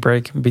a big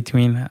break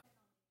between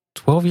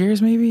 12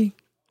 years maybe.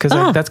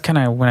 Because that's kind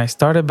of when I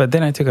started, but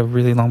then I took a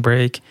really long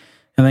break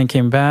and then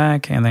came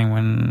back and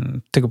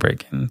then took a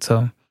break. And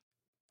so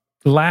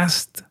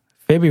last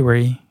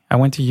February, I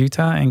went to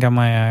Utah and got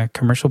my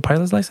commercial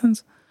pilot's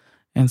license.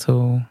 And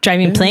so...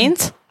 Driving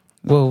planes?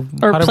 Well,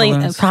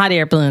 hot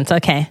air balloons.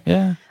 Okay.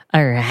 Yeah.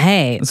 All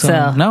right.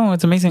 So no,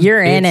 it's amazing.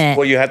 You're in it.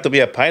 Well, you have to be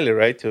a pilot,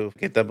 right? To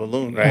get the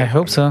balloon, right? I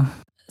hope so.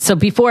 So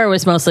before it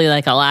was mostly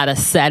like a lot of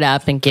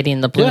setup and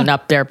getting the balloon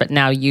up there, but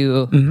now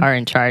you are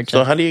in charge.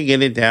 So how do you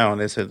get it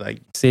down? Is it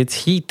like... It's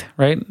heat,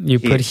 right? You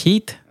put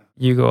heat,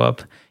 you go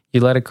up.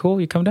 You let it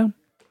cool, you come down.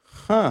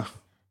 Huh.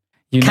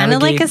 Kind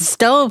of like a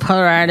stove,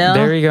 Gerardo.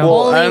 There you go.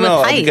 Well, I don't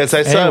know, because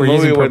I saw a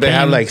movie where they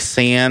had like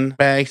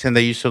sandbags and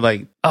they used to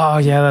like... Oh,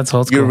 yeah, that's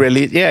old school.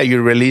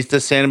 You release the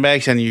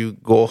sandbags and you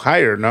go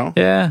higher, no?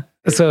 Yeah.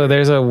 So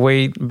there's a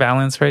weight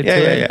balance, right?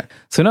 Yeah.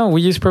 So no,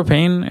 we use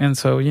propane. And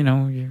so,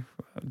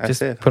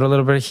 just put a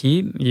little bit of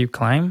heat. You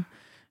climb,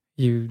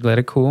 you let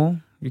it cool,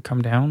 you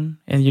come down,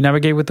 and you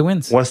navigate with the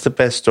winds. What's the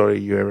best story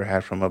you ever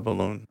had from a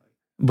balloon?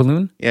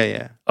 Balloon?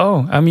 Yeah.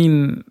 Oh, I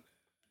mean,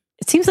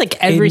 it seems like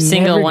every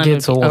single one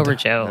gets over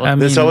Joe.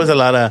 There's always a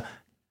lot of,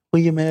 will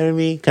you marry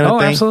me kind of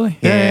thing? Oh, absolutely.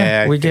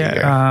 Yeah. We get,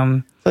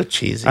 so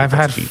cheesy. I've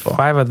had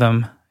 5 of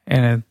them,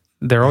 and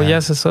they're all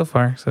yeses so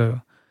far.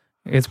 So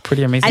it's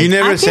pretty amazing. You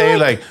never say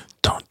like,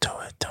 don't do it.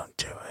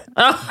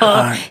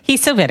 Oh,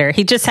 he's so bitter.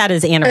 He just had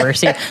his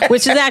anniversary,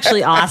 which is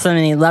actually awesome,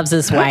 and he loves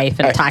his wife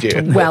and talked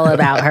well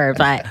about her.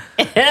 But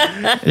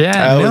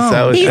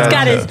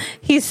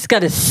he's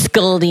got his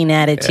scolding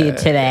attitude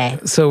today.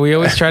 So we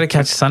always try to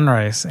catch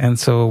sunrise, and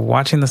so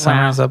watching the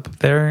sunrise up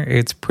there,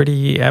 it's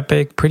pretty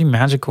epic, pretty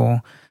magical.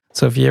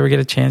 So if you ever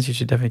get a chance, you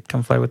should definitely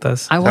come fly with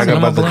us. I want to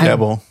about the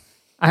devil.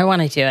 I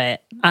want to do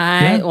it.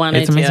 I want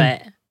to do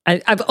it.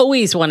 I've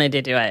always wanted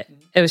to do it.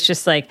 It was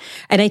just like,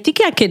 and I think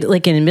I could,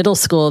 like in middle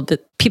school,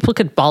 that people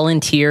could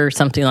volunteer or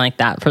something like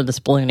that for this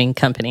ballooning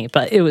company.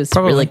 But it was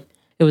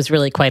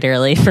really quite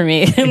early for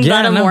me. I'm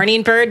not a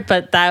morning bird,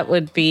 but that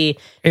would be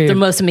the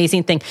most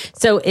amazing thing.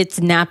 So it's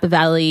Napa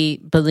Valley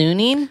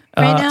Ballooning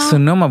right now?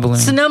 Sonoma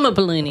Ballooning. Sonoma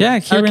Ballooning. Yeah,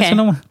 here in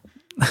Sonoma.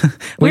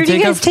 Where do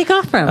you guys take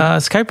off from?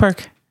 Sky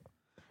Park.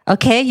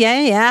 Okay,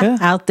 yeah.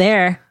 Out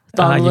there. With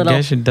all the little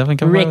guys should definitely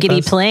come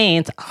rickety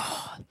planes.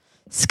 Oh,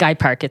 Sky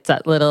Park. It's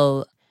that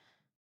little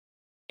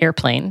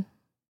airplane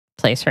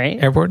place,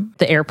 right? Airport?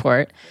 The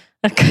airport.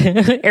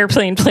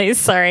 Airplane place,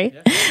 sorry.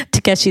 Yeah.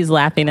 Takeshi's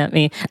laughing at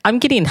me. I'm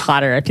getting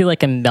hotter. I feel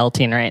like I'm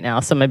melting right now.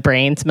 So my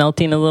brain's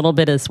melting a little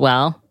bit as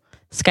well.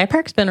 Sky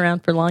Park's been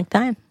around for a long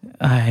time.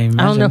 I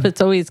don't know if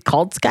it's always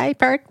called Sky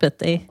Park, but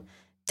they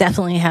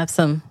definitely have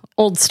some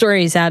old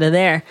stories out of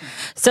there.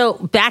 So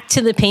back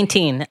to the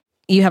painting.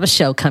 You have a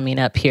show coming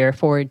up here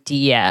for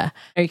Dia.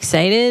 Are you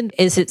excited?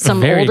 Is it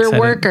some older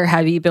work, or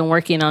have you been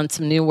working on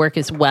some new work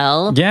as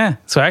well? Yeah.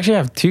 So I actually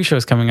have 2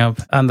 shows coming up.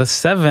 On the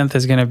 7th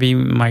is going to be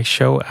my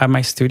show at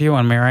my studio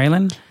on Mare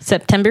Island.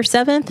 September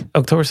 7th?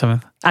 October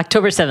 7th.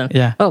 October 7th.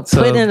 Yeah. Oh, so,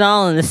 putting it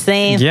all in the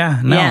same.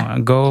 Yeah.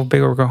 Go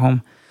big or go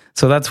home.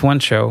 So that's one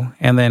show.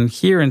 And then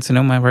here in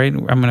Sonoma, right,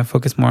 I'm going to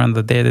focus more on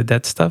the Day of the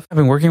Dead stuff. I've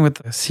been working with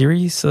a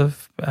series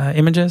of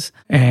images,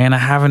 and I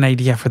have an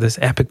idea for this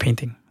epic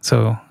painting.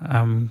 So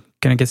I'm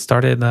going to get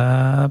started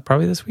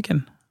probably this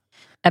weekend.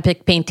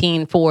 Epic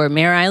painting for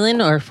Mare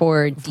Island or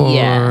for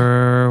Dia?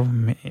 For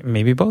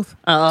maybe both.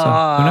 Oh.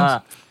 So who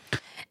knows?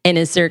 And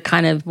is there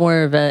kind of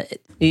more of a...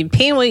 You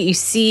paint what you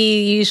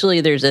see.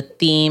 Usually there's a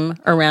theme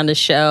around a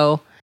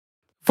show.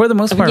 For the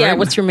most part, right?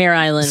 What's your Mare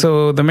Island?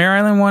 So the Mare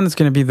Island one is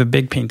going to be the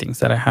big paintings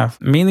that I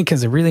have. Mainly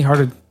because they're really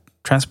hard to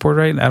transport,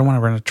 right? I don't want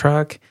to rent a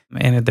truck.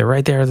 And they're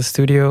right there at the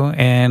studio.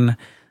 And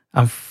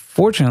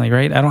unfortunately,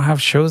 right, I don't have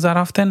shows that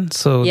often.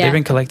 So they've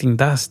been collecting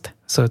dust.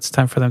 So it's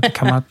time for them to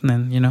come out and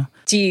then,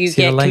 Do you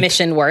get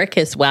commissioned work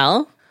as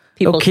well?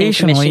 People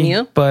occasionally, can commission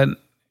you? But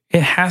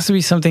it has to be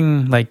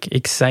something like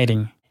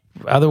exciting.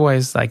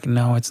 Otherwise,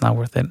 no, it's not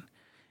worth it.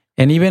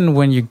 And even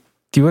when you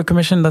do a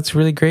commission, that's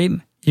really great.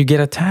 You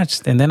get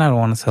attached, and then I don't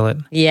want to sell it.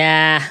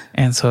 Yeah.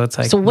 And so it's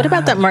like... So what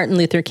about that Martin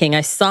Luther King?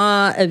 I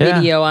saw a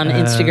video on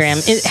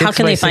Instagram. How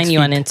can they find you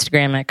on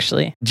Instagram,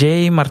 actually?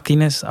 Jose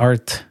Martinez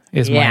Art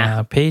is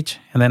my page.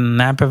 And then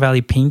Napa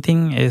Valley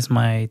Painting is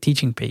my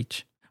teaching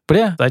page. But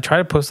yeah, I try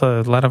to post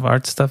a lot of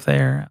art stuff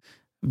there.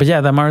 But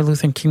yeah, the Martin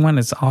Luther King one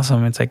is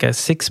awesome. It's like a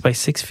 6 by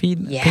 6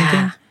 feet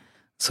painting.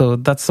 So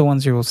that's the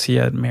ones you will see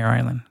at Mare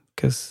Island.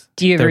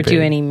 Do you ever do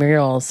any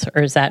murals,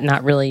 or is that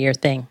not really your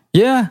thing?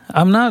 Yeah,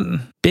 I'm not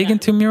big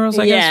into murals,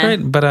 I guess, right?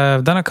 But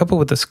I've done a couple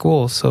with the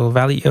school. So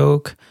Valley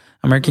Oak,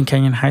 American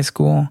Canyon High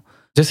School,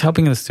 just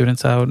helping the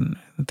students out and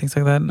things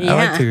like that. Yeah.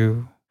 I like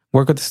to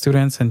work with the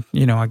students and,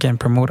 again,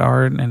 promote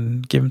art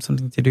and give them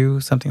something to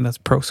do, something that's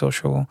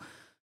pro-social.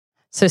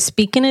 So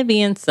speaking of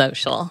being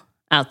social,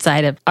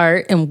 outside of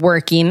art and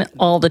working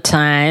all the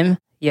time,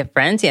 you have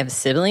friends? You have a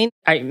sibling?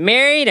 Are you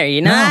married? Are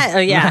you not?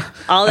 No,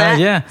 all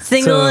that?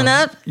 Single and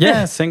up?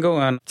 Single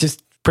and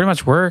just pretty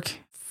much work.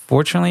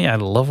 Fortunately, I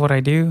love what I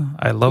do.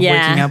 I love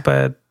waking up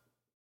at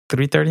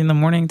 3:30 in the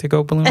morning to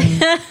go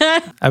ballooning.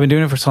 I've been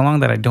doing it for so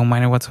long that I don't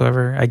mind it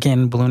whatsoever.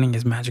 Again, ballooning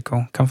is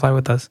magical. Come fly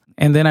with us.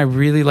 And then I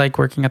really like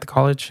working at the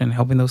college and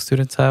helping those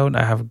students out.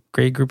 I have a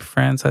great group of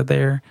friends out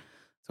there.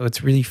 So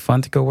it's really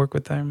fun to go work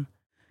with them.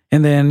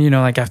 And then,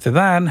 after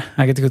that,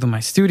 I get to go to my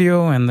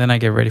studio and then I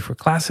get ready for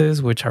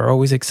classes, which are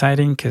always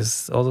exciting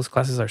because all those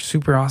classes are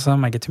super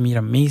awesome. I get to meet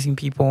amazing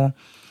people.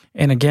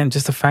 And again,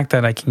 just the fact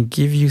that I can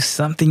give you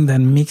something that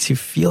makes you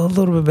feel a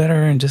little bit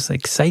better and just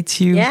excites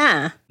you.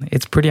 Yeah.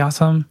 It's pretty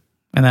awesome.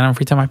 And then on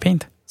free time, I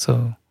paint.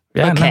 So,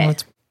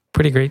 it's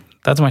pretty great.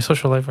 That's my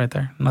social life right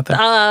there.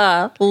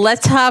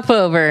 Let's hop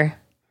over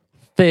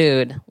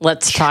food.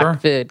 Let's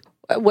talk food.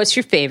 What's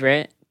your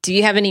favorite? Do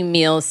you have any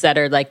meals that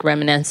are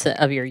reminiscent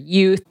of your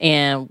youth?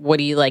 And what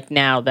do you like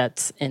now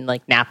that's in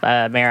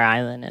Napa, Mare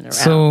Island and around?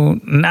 So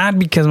not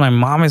because my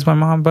mom is my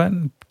mom, but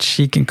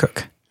she can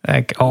cook.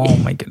 Oh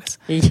my goodness.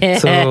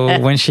 So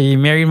when she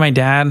married my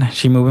dad,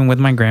 she moved in with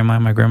my grandma.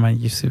 My grandma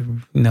used to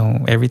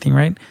know everything,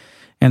 right?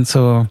 And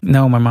so,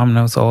 no, my mom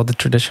knows all the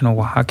traditional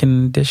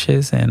Oaxacan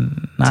dishes.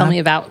 And tell me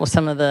about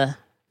some of the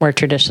more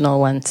traditional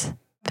ones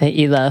that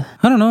you love.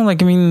 I don't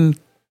know.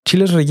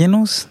 Chiles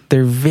rellenos,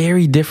 they're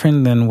very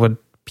different than what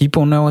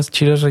people know as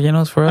chiles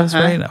rellenos for us,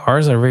 right?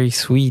 Ours are very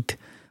sweet.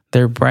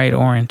 They're bright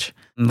orange.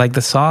 Like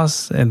the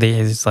sauce,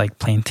 it's like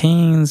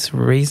plantains,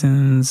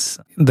 raisins.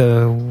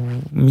 The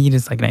meat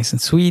is like nice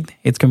and sweet.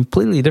 It's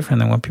completely different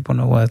than what people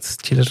know as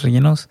chiles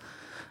rellenos.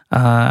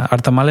 Our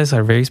tamales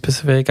are very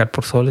specific. Our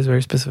pozole is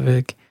very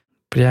specific.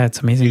 But yeah, it's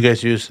amazing. You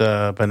guys use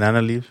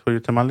banana leaves for your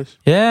tamales?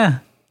 Yeah.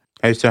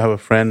 I used to have a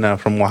friend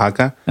from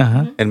Oaxaca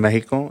in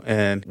Mexico,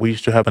 and we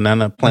used to have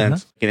banana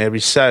plants. And every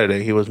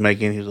Saturday he was like,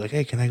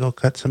 hey, can I go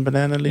cut some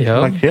banana leaves? Yep.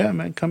 I'm like, yeah,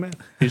 man, come in.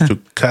 He used to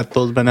cut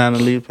those banana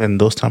leaves, and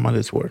those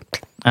tamales were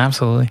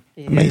absolutely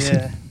amazing.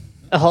 Yeah.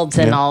 It holds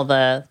in all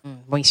the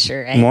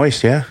moisture, right?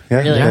 Moist, yeah.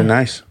 Really? They're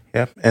nice.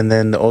 Yeah. And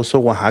then also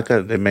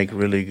Oaxaca, they make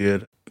really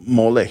good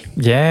mole.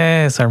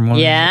 Yes, our mole.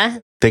 Yeah.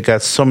 They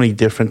got so many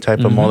different type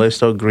of mole,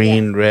 so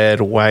green,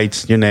 red,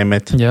 whites, you name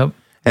it. Yep.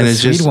 And the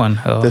it's sweet just one.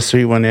 Oh. The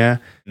sweet one, yeah.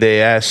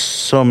 They add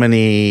so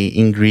many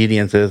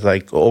ingredients. There's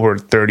like over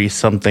 30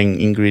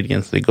 something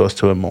ingredients that goes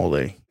to a mole.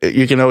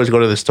 You can always go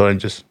to the store and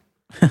just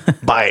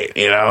buy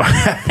it,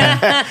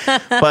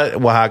 But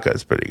Oaxaca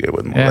is pretty good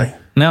with mole. Yeah.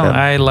 No,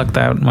 I lucked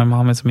out. My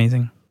mom is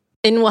amazing.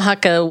 In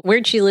Oaxaca,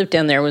 where'd you live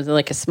down there? Was it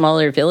like a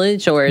smaller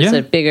village or is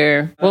it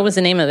bigger? What was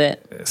the name of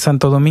it?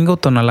 Santo Domingo,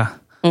 Tonalá.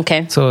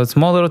 Okay. So it's a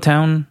small little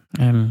town.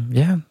 And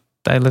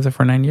I lived there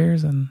for 9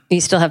 years. And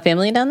You still have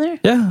family down there?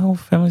 yeah, whole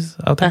family's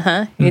out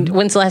there.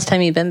 When's the last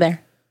time you've been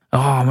there?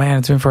 Oh, man,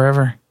 it's been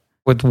forever.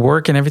 With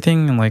work and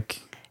everything, and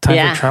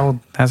time for travel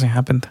hasn't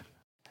happened.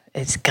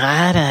 It's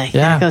gotta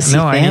go see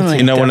I need family.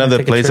 You know, one Definitely other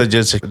take a place I trip.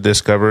 just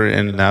discovered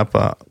in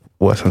Napa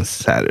was on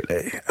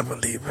Saturday, I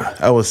believe.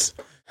 I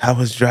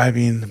was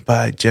driving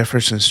by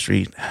Jefferson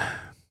Street.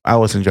 I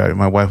wasn't driving.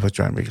 My wife was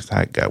driving because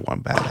I got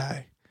one bad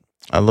eye.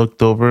 I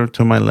looked over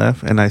to my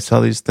left and I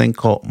saw this thing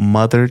called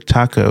Mother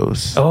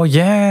Tacos. Oh,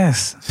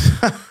 yes.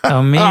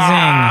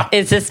 Amazing.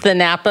 Is this the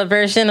Napa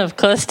version of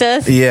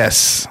Costa's?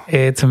 Yes.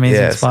 It's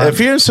amazing Yes. spot. If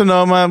you're in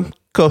Sonoma,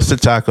 Costa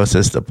Tacos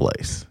is the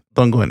place.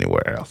 Don't go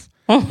anywhere else.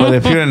 But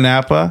if you're in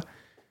Napa,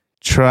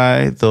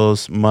 try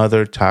those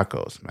Mother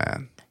Tacos,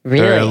 man.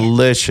 Really? They're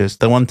delicious.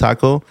 The one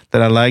taco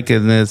that I like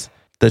is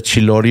the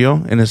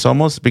chilorio, and it's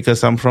almost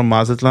because I'm from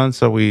Mazatlan,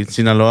 so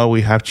Sinaloa,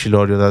 we have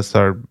chilorio. That's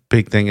our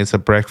big thing. It's a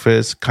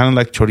breakfast, kind of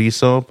like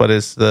chorizo, but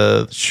it's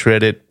the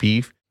shredded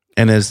beef,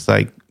 and it's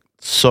like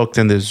soaked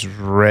in this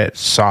red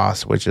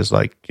sauce, which is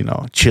like,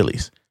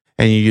 chilies,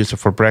 and you use it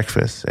for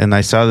breakfast. And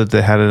I saw that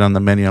they had it on the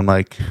menu. I'm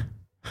like,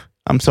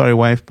 I'm sorry,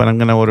 wife, but I'm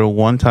gonna order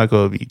one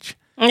taco of each.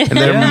 And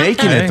they're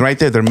making it right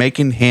there. They're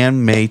making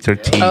handmade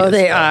tortillas. Oh,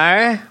 they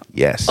are?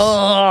 Yes.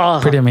 Oh.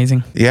 Pretty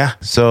amazing. Yeah.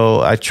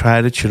 So I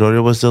tried it.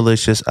 Chilorio was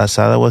delicious.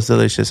 Asada was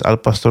delicious. Al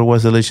pastor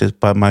was delicious.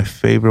 But my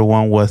favorite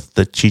one was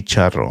the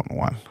chicharron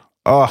one.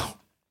 Oh.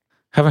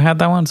 Haven't had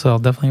that one, so I'll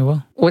definitely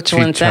will. Which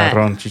one's that?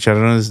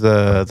 Chicharron is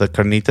the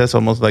carnitas,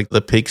 almost like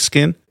the pig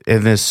skin.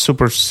 And it's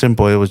super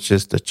simple. It was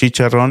just the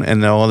chicharron,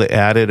 and then all they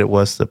added, it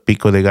was the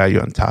pico de gallo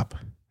on top.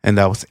 And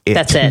that was it.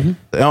 That's it.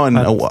 Oh, and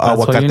That's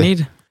all you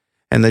need.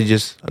 And then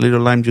just a little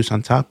lime juice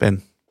on top,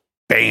 and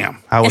bam,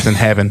 I was in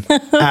heaven.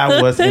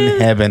 I was in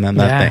heaven on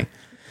that thing.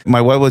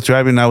 My wife was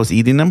driving, I was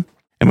eating them,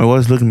 and my wife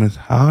was looking at me,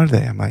 how are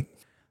they? I'm like,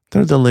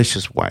 they're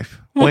delicious, wife.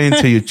 Wait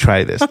until you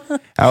try this.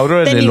 I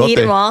ordered Did you eat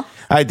them all?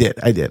 I did.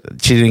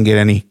 She didn't get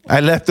any. I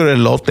left her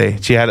elote.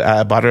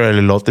 I bought her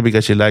elote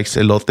because she likes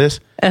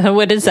elotes.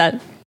 What is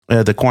that?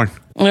 The corn.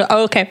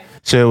 Oh, okay.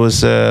 So it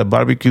was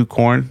barbecue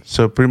corn.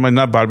 So pretty much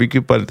not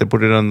barbecue, but they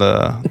put it on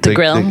the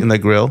grill. In the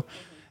grill.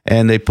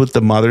 And they put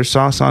the mother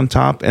sauce on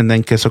top and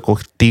then queso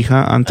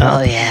cotija on top.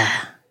 Oh, yeah.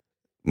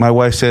 My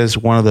wife says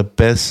one of the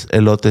best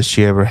elotes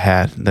she ever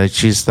had. That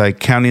she's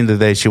like counting the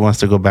days she wants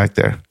to go back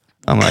there.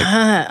 I'm like,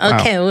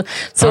 okay. wow.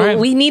 So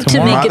we need to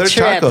make Mother a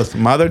trip. Tacos.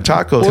 Mother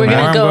Tacos. We're man.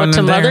 going to go going to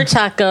in Mother there.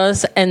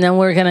 Tacos, and then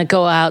we're going to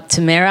go out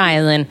to Mare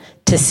Island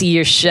to see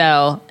your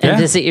show and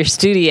visit your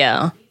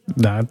studio.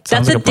 That That's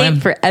sounds like a a plan.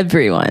 date for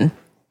everyone.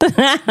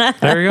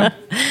 There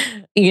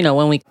you go.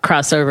 When we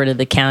cross over to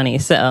the county.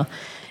 So,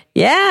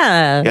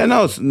 yeah. Yeah,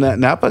 no,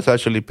 Napa's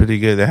actually pretty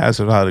good. It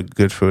has a lot of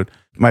good food.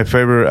 My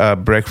favorite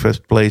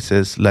breakfast place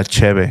is La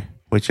Cheve,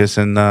 which is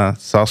in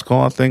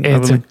Sausco, I think.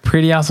 It's a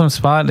pretty awesome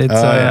spot.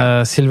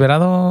 It's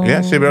Silverado.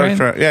 Yeah,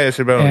 Silverado. right? Yeah,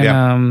 Silverado.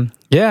 And,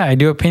 Yeah. I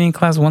do a painting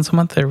class once a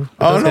month there. with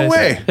Oh, those no guys.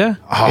 way. Yeah.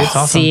 Oh. It's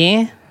awesome.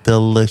 See?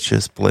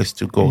 Delicious place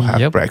to go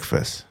have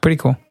breakfast. Pretty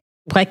cool.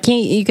 Why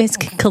can't you guys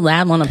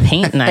collab on a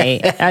paint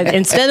night?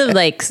 Instead of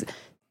like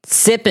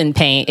sipping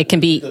paint, it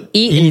can be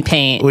eating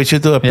paint. We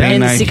should do a In paint the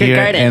night Secret here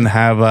Garden. and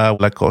have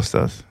La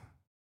Costas.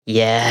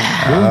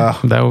 Yeah.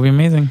 That would be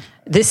amazing.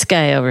 This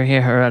guy over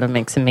here, Gerardo,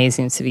 makes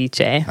amazing ceviche.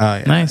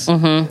 Yeah. Nice.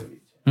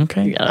 Mm-hmm.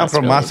 Okay. Yeah, I'm that's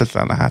from really-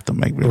 Mazatlan. I have to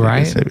make really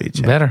Right. good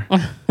ceviche. Better.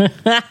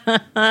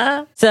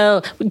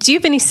 So, do you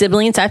have any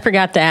siblings? I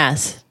forgot to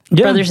ask.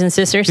 Yeah. Brothers and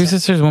sisters? 2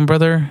 sisters, 1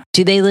 brother.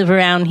 Do they live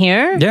around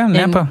here? Yeah,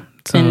 Napa.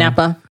 So, In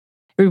Napa.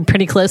 Are you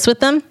pretty close with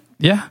them?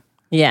 Yeah.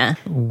 Yeah.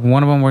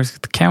 One of them works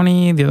at the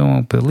county. The other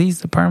one, police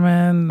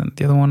department. And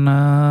the other one,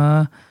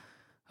 oh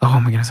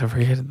my goodness, I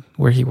forget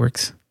where he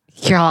works.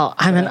 Y'all,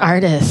 I'm an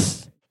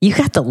artist. You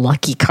got the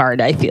lucky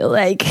card, I feel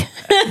like.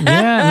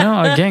 Yeah,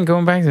 no, again,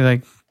 going back to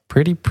like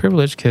pretty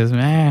privileged because,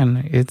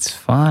 man, it's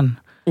fun.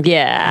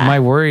 Yeah. My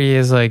worry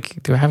is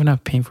like, do I have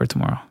enough paint for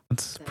tomorrow?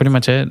 That's pretty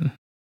much it.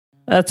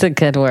 That's a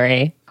good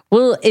worry.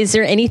 Well, is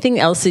there anything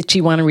else that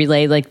you want to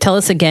relay? Like, tell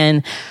us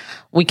again.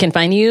 We can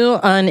find you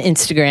on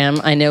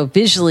Instagram. I know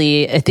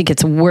visually, I think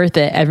it's worth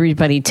it.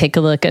 Everybody take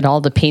a look at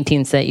all the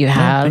paintings that you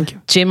have. Thank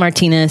you. Jay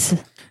Martinez.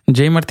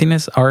 Jay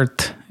Martinez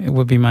Art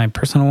would be my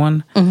personal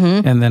one.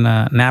 Mm-hmm. And then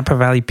Napa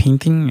Valley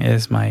Painting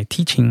is my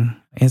teaching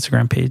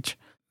Instagram page.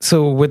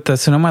 So with the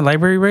Sonoma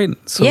Library, right?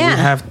 So we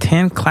have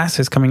 10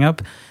 classes coming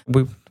up.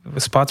 We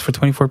spots for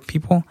 24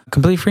 people,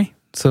 completely free.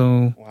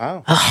 So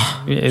wow,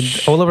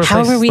 all over the place.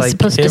 How are we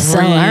supposed to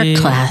sell our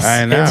class?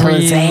 I know.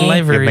 Every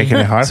library. You're making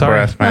it hard for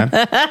us, man.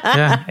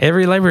 Yeah,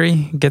 every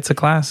library gets a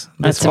class.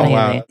 That's fall.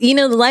 amazing. Wow. You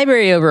know, the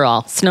library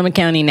overall, Sonoma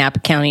County, Napa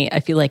County, I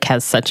feel like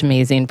has such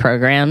amazing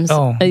programs.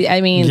 Oh, I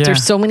mean,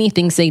 there's so many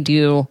things they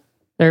do.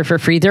 They're for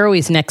free. They're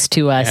always next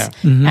to us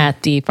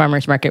at the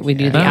farmers market. We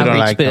do the I outreach don't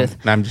like booth.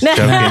 them. I'm just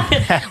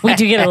joking. We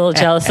do get a little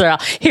jealous. They're all,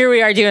 here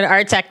we are doing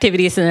arts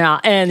activities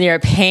and your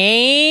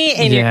paint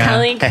and your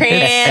coloring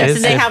crayons,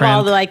 and they have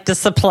all the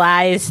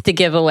supplies to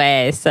give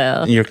away.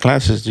 So In your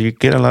classes, do you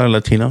get a lot of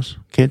Latinos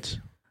kids?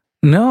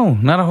 No,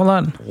 not a whole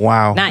lot.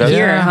 Wow. not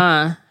here,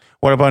 huh?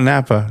 What about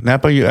Napa?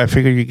 Napa, I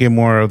figure you get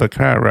more of the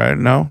crowd, right?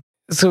 No?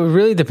 So it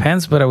really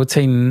depends, but I would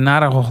say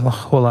not a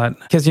whole lot.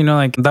 Because,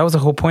 like that was the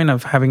whole point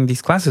of having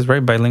these classes,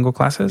 right? Bilingual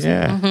classes.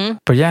 Yeah. Mm-hmm.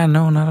 But yeah,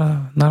 no,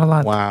 not a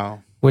lot.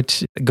 Wow.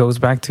 Which goes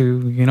back to,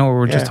 what we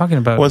were just talking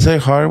about. Was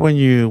it hard when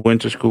you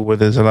went to school where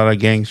there's a lot of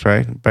gangs,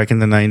 right? Back in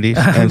the 90s,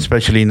 and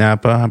especially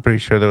Napa. I'm pretty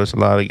sure there was a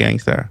lot of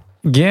gangs there.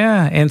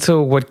 Yeah. And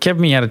so what kept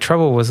me out of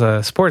trouble was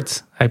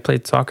sports. I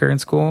played soccer in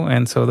school.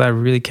 And so that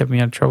really kept me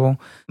out of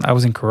trouble. I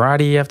was in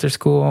karate after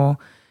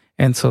school.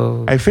 And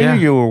so I figure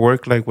you would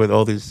work with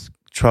all these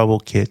trouble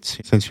kids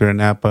since you're in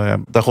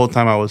Napa. The whole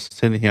time I was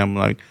sitting here, I'm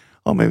like,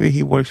 oh, maybe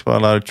he works with a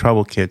lot of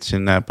trouble kids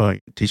in Napa,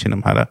 teaching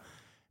them how to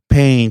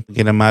paint,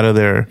 get them out of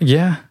their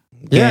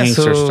gangs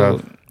or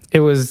stuff.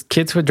 It was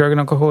kids with drug and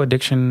alcohol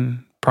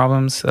addiction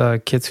problems,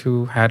 kids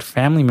who had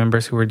family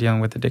members who were dealing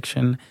with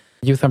addiction,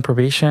 youth on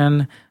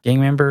probation, gang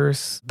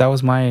members. That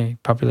was my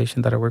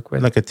population that I work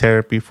with. Like a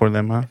therapy for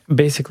them, huh?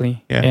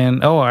 Basically. Yeah.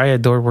 And I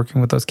adore working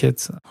with those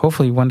kids.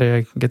 Hopefully one day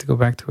I can get to go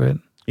back to it.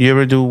 You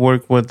ever do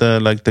work with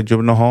the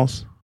juvenile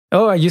halls?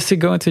 Oh, I used to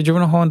go into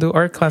juvenile hall and do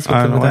art class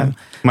with them.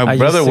 My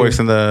brother works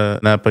in the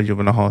Napa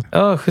juvenile hall.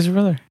 Oh, who's your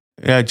brother?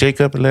 Yeah,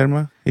 Jacob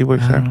Lerma. He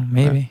works there.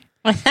 Maybe.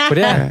 But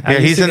yeah,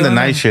 he's in the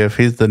night shift.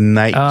 He's the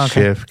night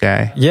shift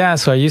guy. Yeah,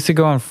 so I used to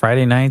go on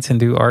Friday nights and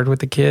do art with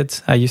the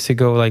kids. I used to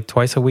go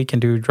twice a week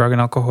and do drug and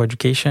alcohol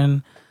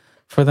education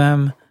for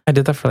them. I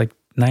did that for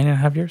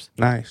 9.5 years.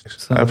 Nice.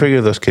 So, I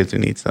figure those kids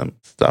need some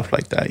stuff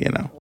like that,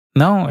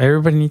 No,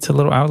 everybody needs a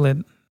little outlet.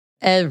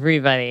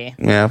 Everybody.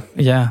 Yeah.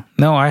 Yeah.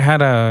 No, I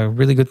had a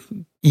really good,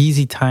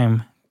 easy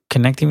time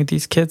connecting with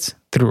these kids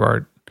through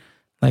art.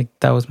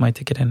 That was my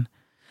ticket in.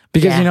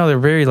 Because, they're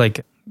very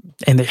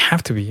and they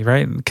have to be,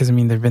 right? Because,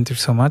 they've been through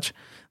so much.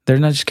 They're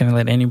not just going to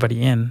let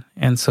anybody in.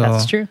 And so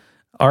that's true.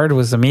 Art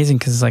was amazing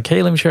because it's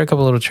hey, let me share a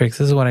couple little tricks.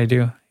 This is what I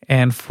do.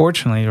 And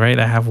fortunately, right,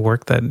 I have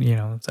work that,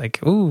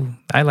 it's ooh,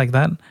 I like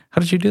that.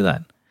 How did you do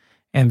that?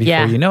 And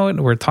before you know it,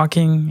 we're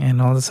talking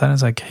and all of a sudden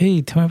it's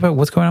hey, tell me about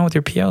what's going on with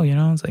your PO,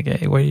 It's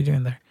hey, what are you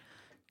doing there?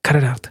 Cut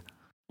it out.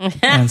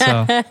 And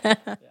so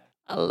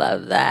I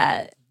love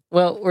that.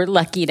 Well, we're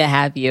lucky to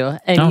have you.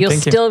 And you'll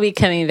still be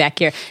coming back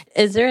here.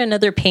 Is there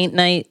another paint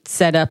night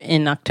set up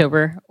in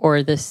October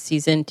or this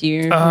season? Do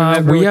you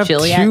remember we have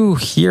Joliet? 2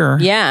 here.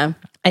 Yeah.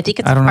 I think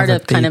it's part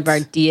of kind of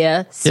our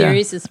Dia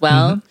series as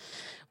well. Mm-hmm.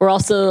 We're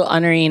also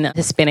honoring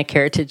Hispanic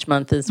Heritage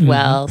Month as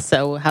well.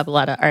 So we'll have a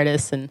lot of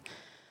artists and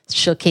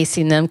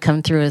showcasing them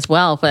come through as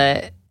well.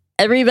 But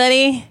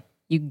everybody,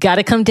 you got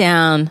to come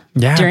down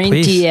during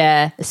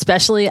Dia,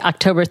 especially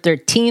October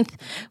 13th.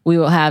 We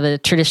will have a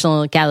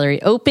traditional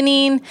gallery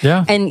opening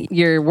and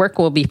your work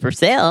will be for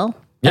sale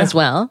as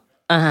well.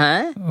 We'll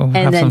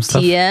and then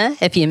Dia,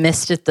 if you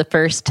missed it the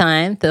first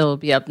time, they'll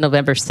be up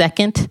November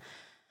 2nd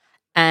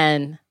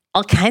and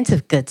all kinds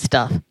of good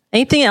stuff.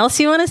 Anything else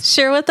you want to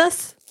share with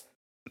us?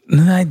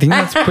 I think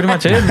that's pretty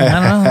much it. I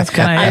don't know. That's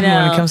kind of it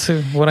when it comes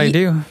to what I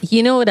do.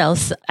 You know what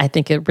else? I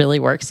think it really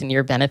works in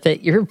your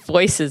benefit. Your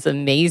voice is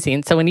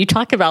amazing. So when you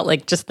talk about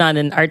just not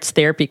an arts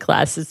therapy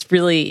class, it's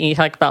really, you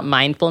talk about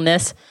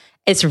mindfulness,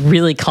 it's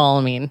really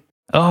calming.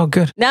 Oh,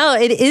 good. No,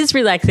 it is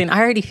relaxing.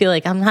 I already feel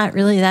like I'm not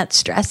really that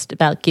stressed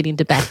about getting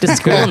to back to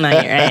school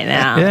night right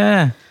now.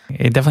 Yeah.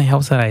 It definitely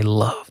helps that I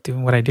love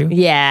doing what I do.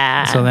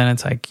 Yeah. So then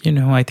it's I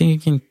think you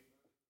can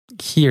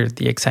hear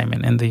the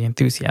excitement and the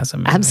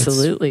enthusiasm.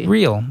 Absolutely. It's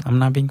real. I'm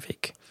not being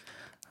fake.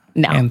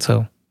 No. And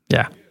so,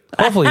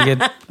 hopefully you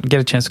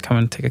get a chance to come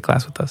and take a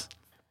class with us.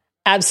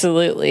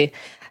 Absolutely.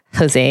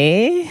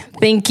 Jose,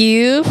 thank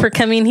you for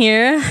coming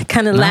here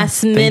kind of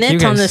last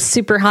minute on the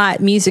super hot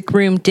music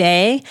room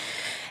day.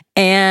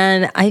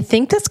 And I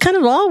think that's kind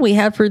of all we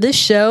have for this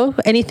show.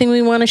 Anything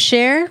we want to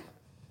share?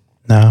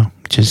 No,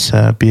 just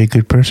be a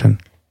good person.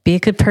 Be a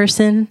good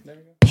person.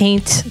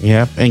 Paint.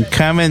 Yep. And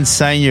come and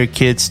sign your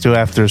kids to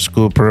after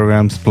school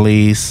programs,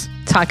 please.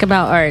 Talk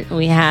about art.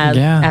 We have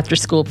after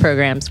school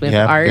programs. We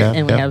have art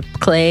and we have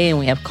clay and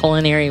we have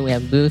culinary. We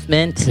have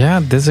movement. Yeah,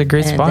 this is a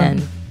great spot.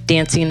 And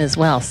dancing as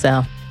well.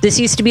 So this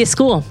used to be a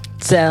school.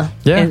 So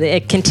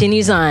it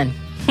continues on.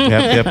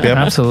 Yep.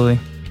 Absolutely.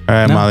 All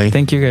right, Molly.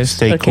 Thank you guys.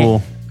 Stay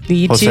cool.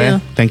 You Jose, too.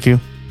 thank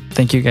you.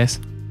 Thank you guys.